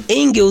carreira de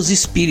Engels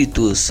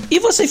Espíritos. E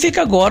você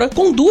fica agora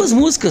com duas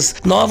músicas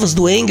novas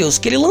do Engels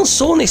que ele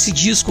lançou nesse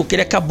disco que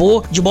ele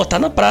acabou de botar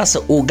na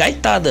praça, o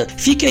Gaitada.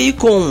 Fique aí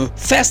com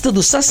Festa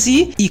do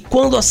Saci e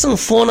Quando a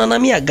Sanfona na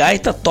Minha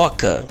Gaita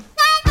Toca.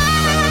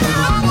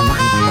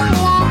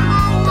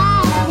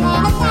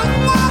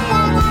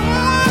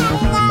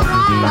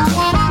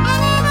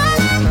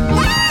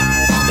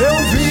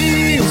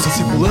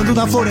 Pulando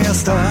na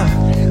floresta,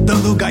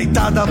 dando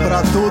gaitada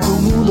pra todo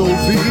mundo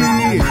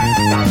ouvir.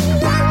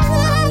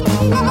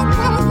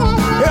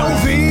 Eu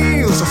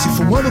vi o Saci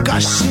fumando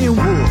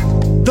cachimbo,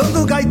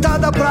 dando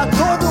gaitada pra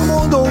todo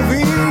mundo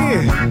ouvir.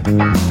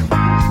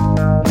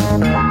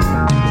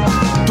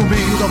 Do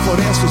meio da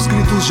floresta os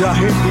gritos de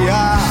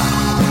arrepiar,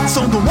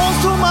 som do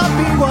monstro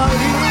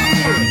Mapinguari.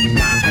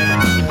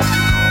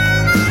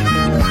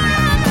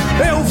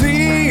 Eu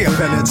vi a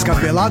velha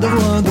descabelada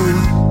voando,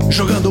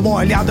 jogando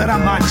molhado era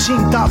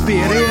Matinta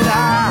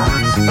Pereira.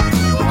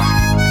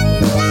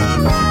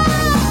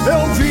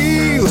 Eu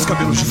vi os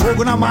cabelos de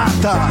fogo na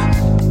mata,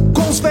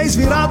 com os pés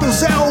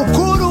virados é o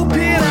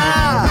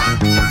Curupira.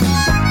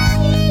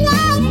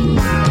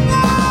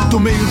 Do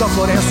meio da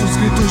floresta os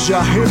gritos de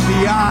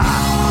arrepiar,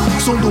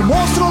 som do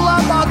monstro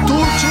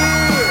Labatute.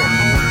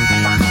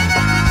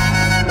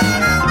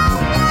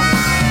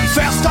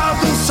 Festa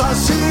do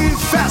Saci,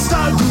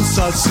 festa do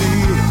Saci,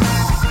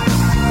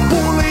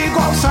 pula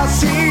igual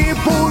Saci,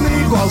 pula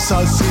igual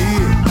Saci,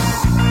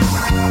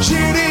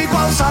 gira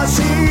igual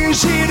Saci,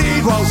 gira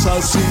igual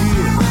Saci,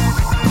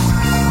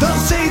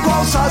 dança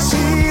igual Saci,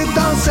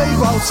 dança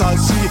igual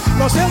Saci.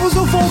 Nós temos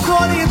o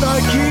folclore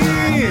daqui.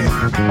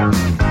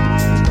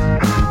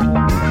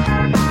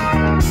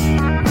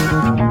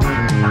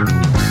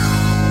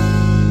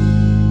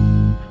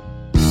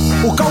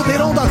 O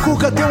caldeirão da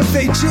cuca tem um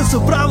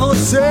feitiço pra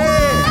você.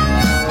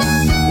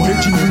 O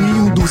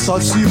redinho do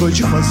Saci vai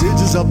te fazer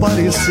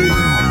desaparecer.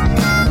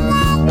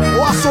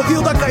 O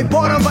assovio da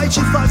caipora vai te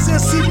fazer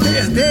se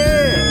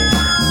perder.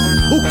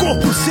 O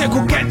corpo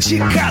seco quer te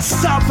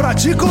caçar pra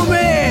te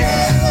comer.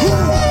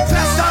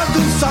 Festa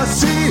do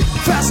Saci,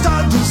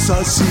 festa do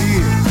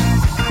Saci,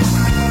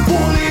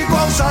 pula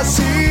igual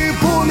Saci,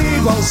 pula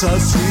igual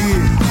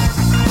Saci,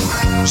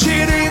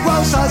 gira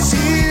igual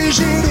Saci,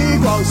 gira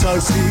igual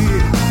Saci,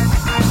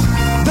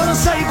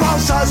 dança igual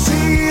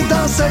Saci,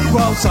 dança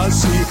igual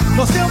Saci.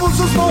 Nós temos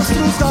os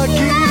monstros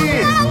daqui.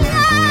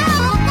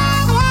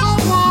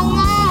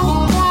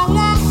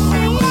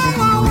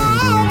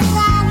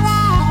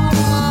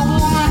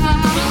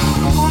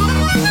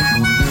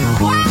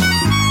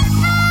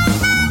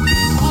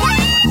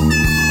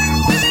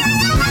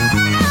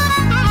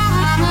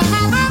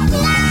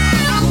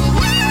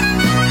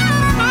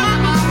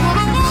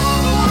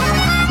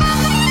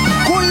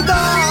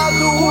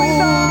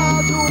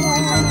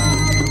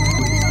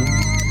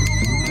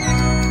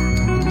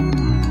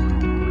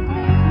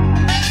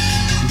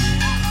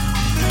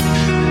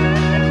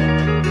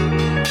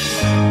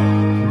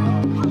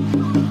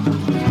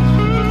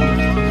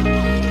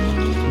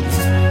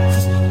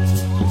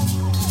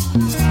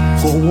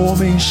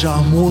 Homem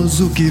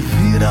charmoso que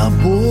vira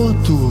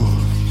boto,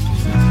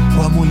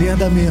 com a mulher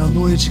da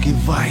meia-noite que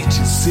vai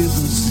te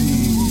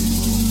seduzir.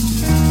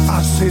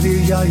 A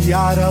sereia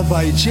Yara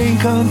vai te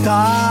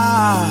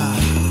encantar.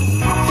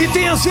 E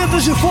tem as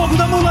ventas de fogo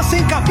da mula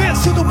sem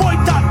cabeça e do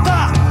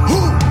boitatá.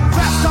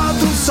 Festa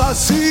do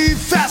Saci,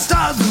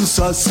 festa do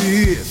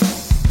Saci,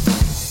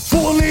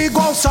 pula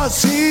igual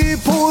Saci,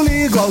 pula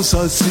igual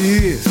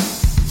Saci,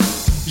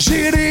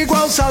 gira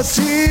igual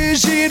Saci,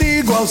 gira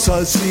igual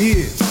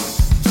Saci,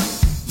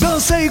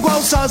 dança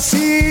igual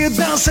Saci,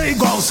 dança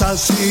igual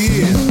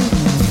Saci.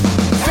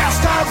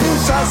 Festa do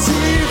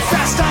Saci,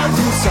 festa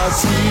do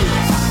Saci,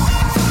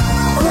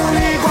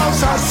 pula igual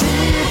Saci,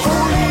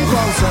 pula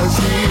igual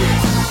Saci,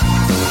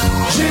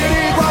 gira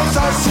igual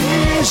Saci,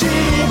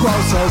 gira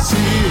igual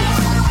Saci,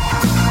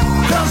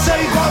 dança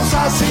igual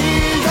Saci,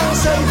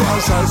 dança igual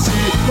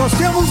Saci. Nós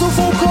temos o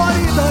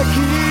folclore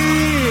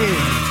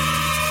daqui.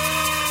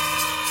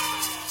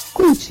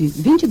 Cult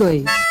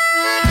 22.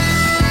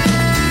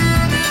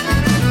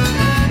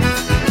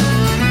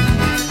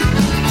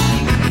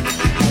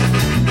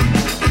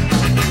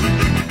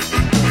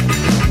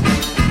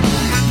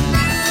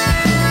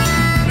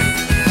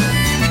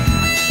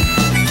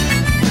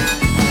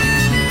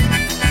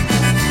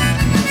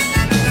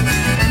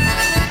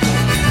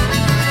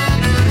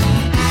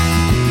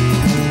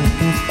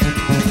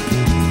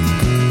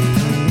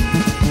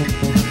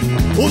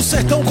 O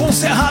sertão com o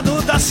cerrado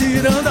da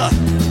ciranda,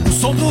 o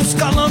som dos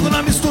calango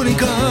na mistura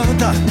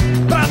encanta.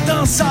 Pra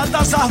dança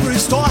das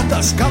árvores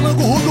tortas,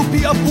 calango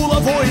rodopia, pula,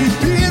 voa e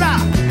pira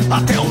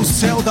até o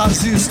céu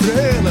das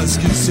estrelas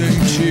que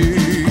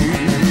senti.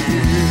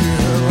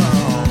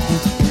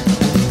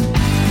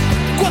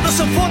 Quando a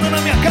sanfona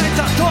na minha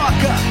gaita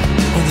toca,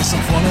 quando a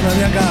sanfona na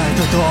minha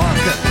gaita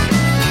toca,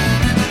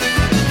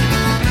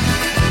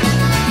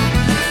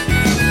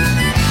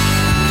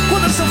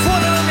 quando a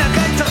sanfona na minha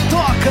gaita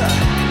toca,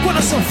 quando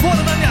a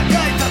sanfona na minha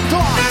gaita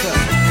toca.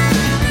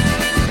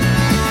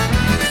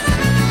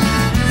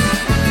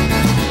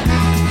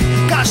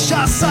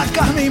 Cachaça,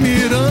 Carmen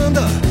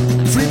Miranda,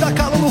 Frida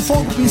Kahlo no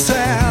fogo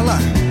pincela.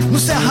 No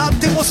cerrado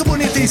tem moça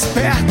bonita e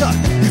esperta,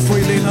 e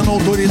foi Leila na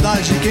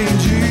autoridade quem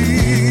diz.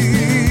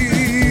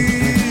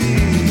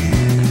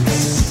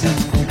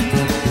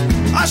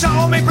 Haja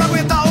homem pra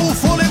aguentar o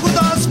fôlego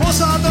das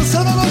moças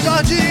dançando no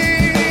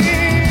jardim.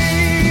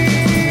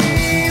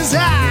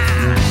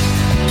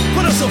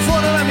 Quando a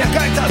sanfona na minha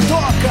gaita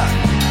toca,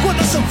 quando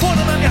a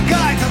sanfona na minha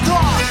gaita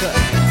toca.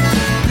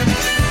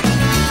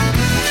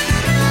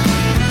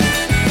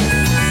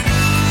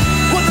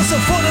 Quando a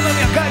sanfona na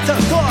minha gaita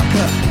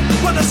toca,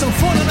 quando a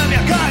sanfona na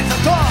minha gaita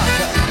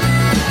toca.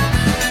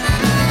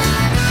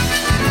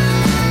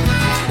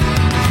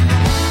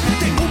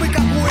 Tem bumba e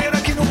capoeira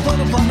aqui no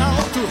plano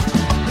planalto,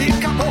 e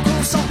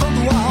caboclo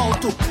saltando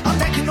alto,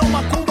 até que não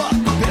macumba,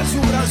 peso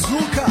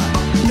brazuca,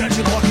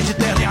 dreadlock de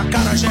terra e a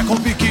acarajé com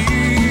piqui.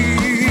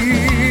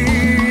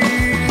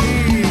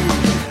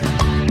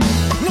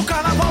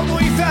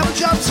 O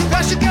diabo se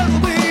veste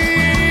querubim.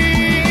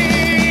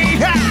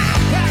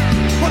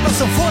 Quando a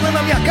sanfona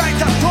na minha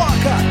gaita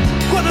toca,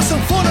 quando a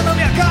sanfona na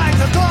minha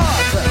gaita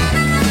toca.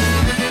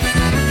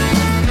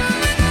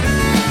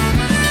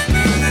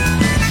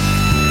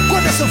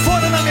 Quando a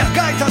sanfona na minha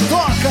gaita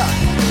toca,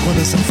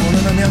 quando a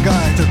sanfona na minha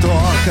gaita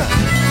toca.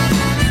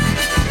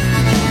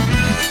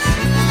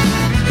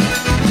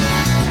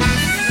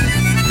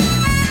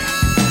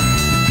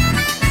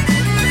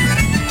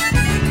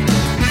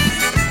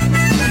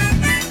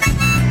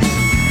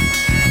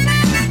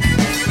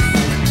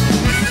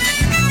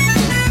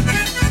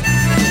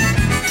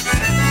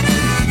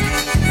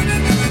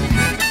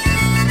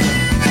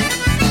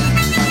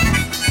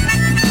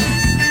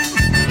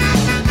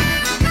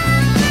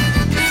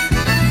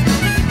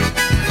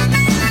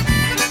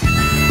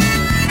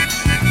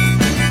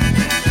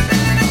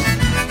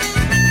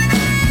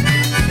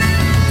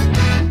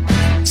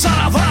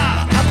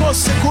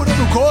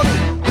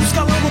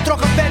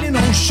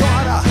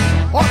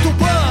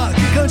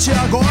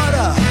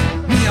 Agora,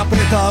 minha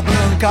preta,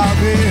 branca,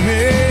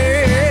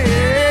 vermelha.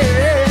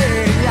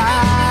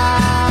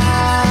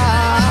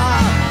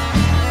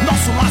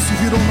 Nosso laço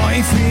virou nó,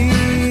 enfim,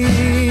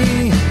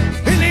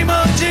 e nem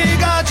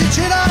mandiga te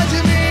tirar de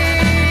mim.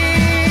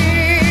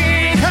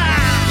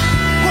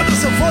 Quando a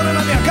sanfona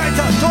na minha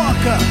gaita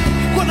toca,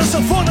 quando a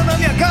sanfona na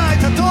minha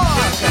gaita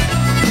toca.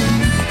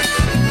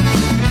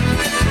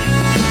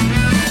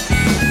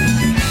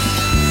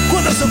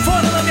 Quando a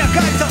sanfona na minha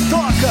gaita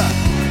toca,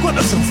 quando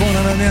a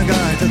sanfona na minha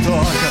gaita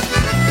toca.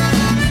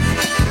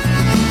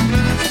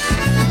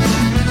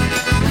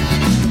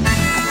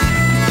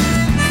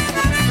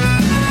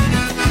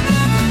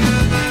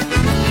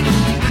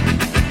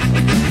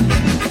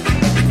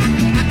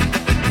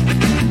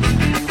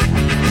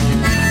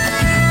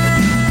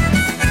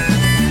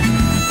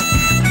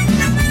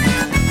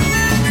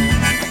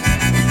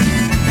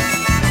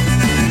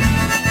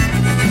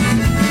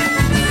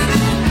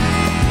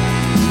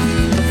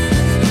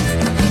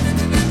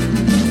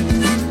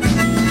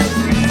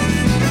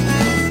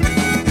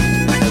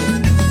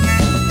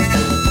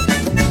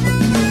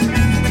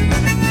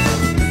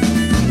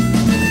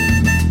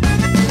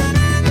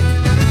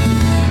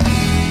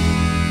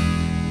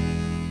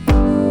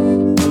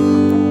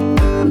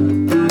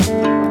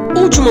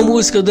 Última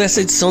música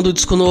dessa edição do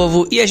Disco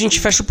Novo, e a gente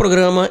fecha o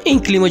programa em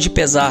clima de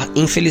pesar,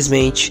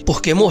 infelizmente,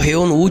 porque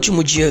morreu no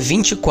último dia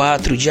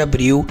 24 de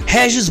abril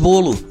Regis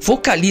Bolo,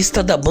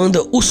 vocalista da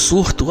banda O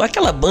Surto,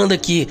 aquela banda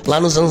que lá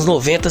nos anos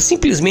 90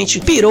 simplesmente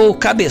pirou o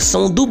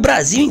cabeção do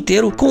Brasil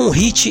inteiro com o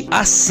hit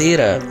A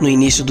Cera. No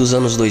início dos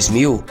anos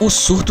 2000, O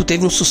Surto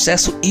teve um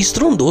sucesso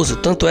estrondoso,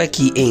 tanto é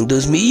que em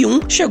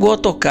 2001 chegou a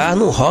tocar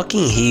no Rock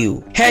in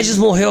Rio. Regis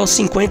morreu aos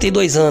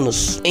 52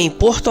 anos, em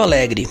Porto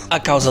Alegre. A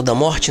causa da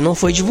morte não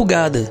foi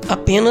divulgada, nada,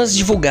 apenas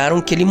divulgaram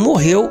que ele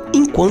morreu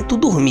enquanto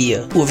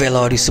dormia. O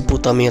velório e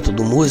sepultamento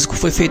do músico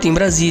foi feito em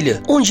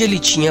Brasília, onde ele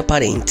tinha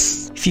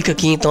parentes. Fica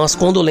aqui então as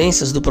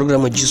condolências do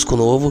programa Disco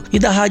Novo e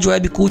da Rádio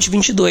Web Cult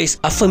 22,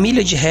 à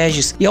família de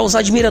Regis e aos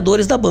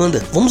admiradores da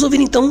banda. Vamos ouvir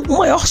então o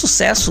maior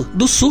sucesso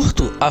do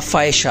Surto, a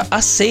faixa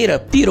A Ceira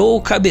Pirou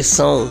o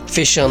Cabeção,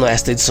 fechando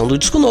esta edição do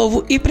Disco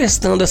Novo e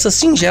prestando essa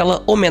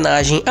singela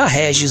homenagem a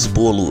Regis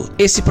Bolo.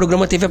 Esse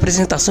programa teve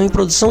apresentação e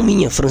produção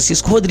minha,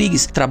 Francisco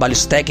Rodrigues,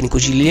 trabalhos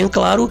técnicos de Lilian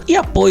Claro e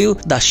apoio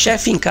da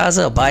Chefe em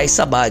Casa by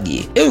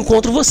Sabag. Eu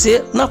encontro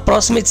você na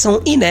próxima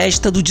edição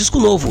inédita do Disco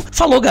Novo.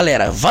 Falou,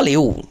 galera,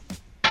 valeu!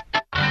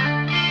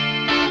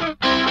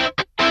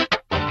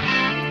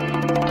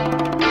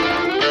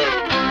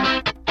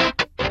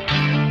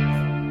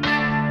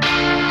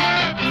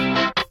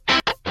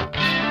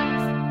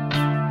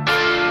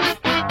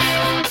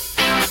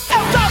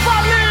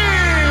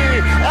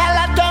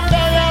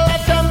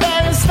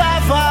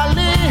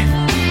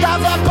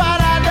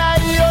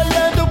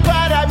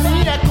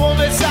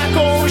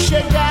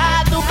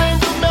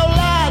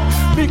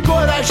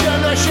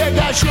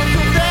 Chegar junto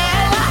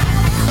dela,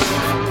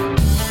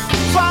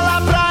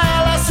 falar pra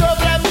ela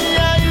sobre a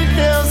minha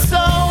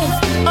intenção.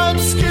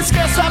 Antes que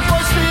esqueça,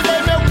 pois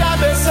virei meu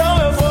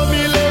cabeção. Eu vou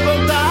me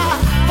levantar,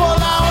 vou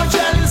lá onde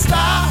ela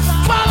está,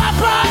 falar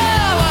pra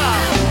ela.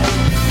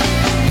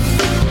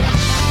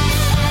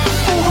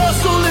 Um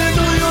rosto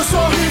lindo e um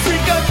sorriso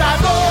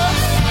encantador,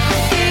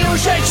 e um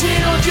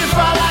jeitinho de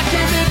falar que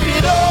me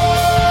pirou.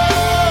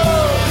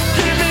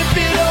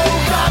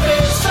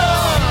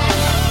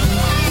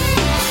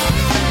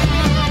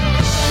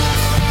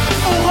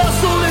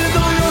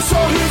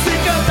 Sorriso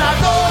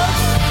encantador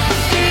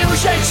e um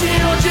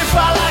jeitinho de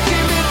falar que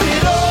me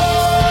pirou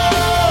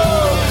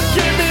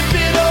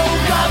o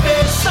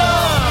cabeção,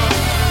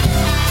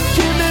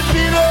 que me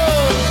pirou.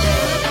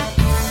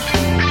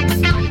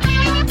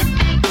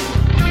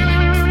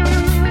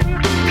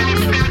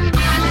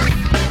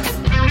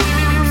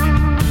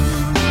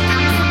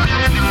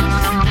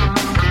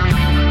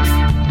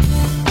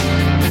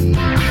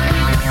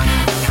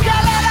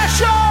 Galera,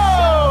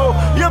 show!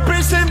 E o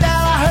príncipe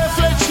dela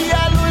refletia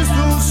a luz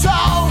do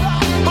sol.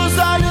 Os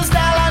olhos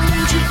dela me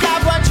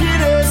indicavam a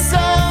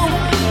direção.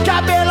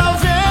 Cabelo ao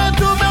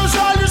vento, meus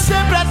olhos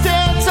sempre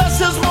atentos a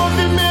seus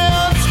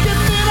movimentos. Que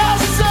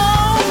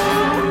piração!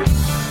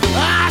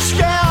 Acho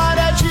que é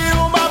hora de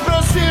uma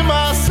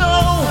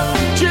aproximação,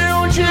 de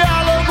um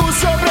diálogo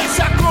sobre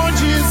essa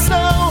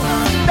condição,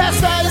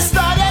 dessa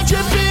história de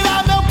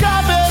pirar meu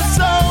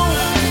cabeção.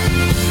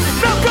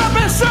 Meu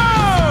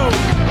cabeção!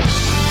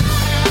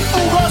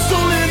 Um rosto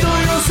lindo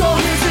e um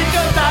sorriso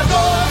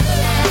encantador,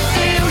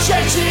 e um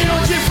jeitinho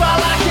de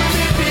falar que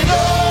me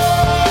pirou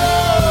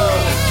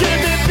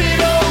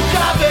o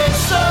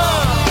cabeção.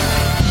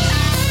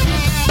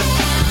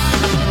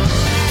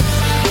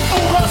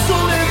 Um rosto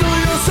lindo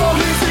e um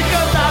sorriso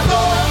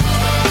encantador,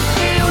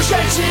 e um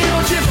jeitinho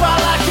de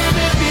falar que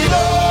me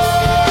pirou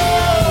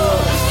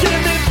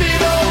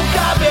o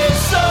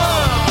cabeção,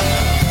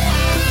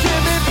 que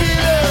me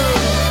pirou.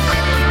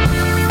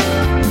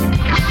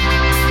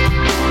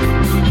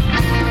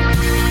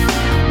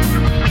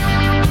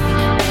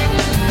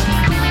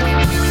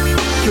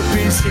 Que o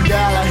piercing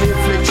dela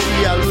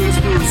refletia a luz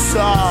do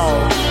sol,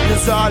 e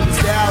os olhos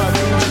dela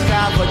me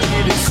indicavam a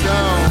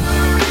direção.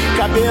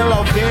 Cabelo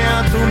ao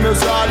vento,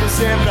 meus olhos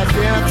sempre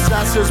atentos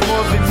a seus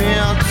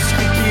movimentos.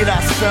 Que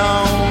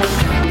piração!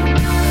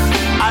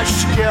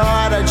 Acho que é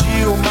hora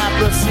de uma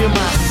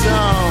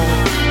aproximação,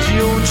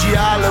 de um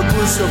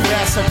diálogo sobre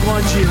essa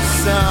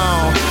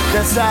condição,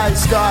 dessa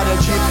história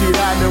de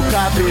pirar meu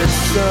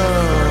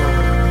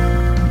cabeção.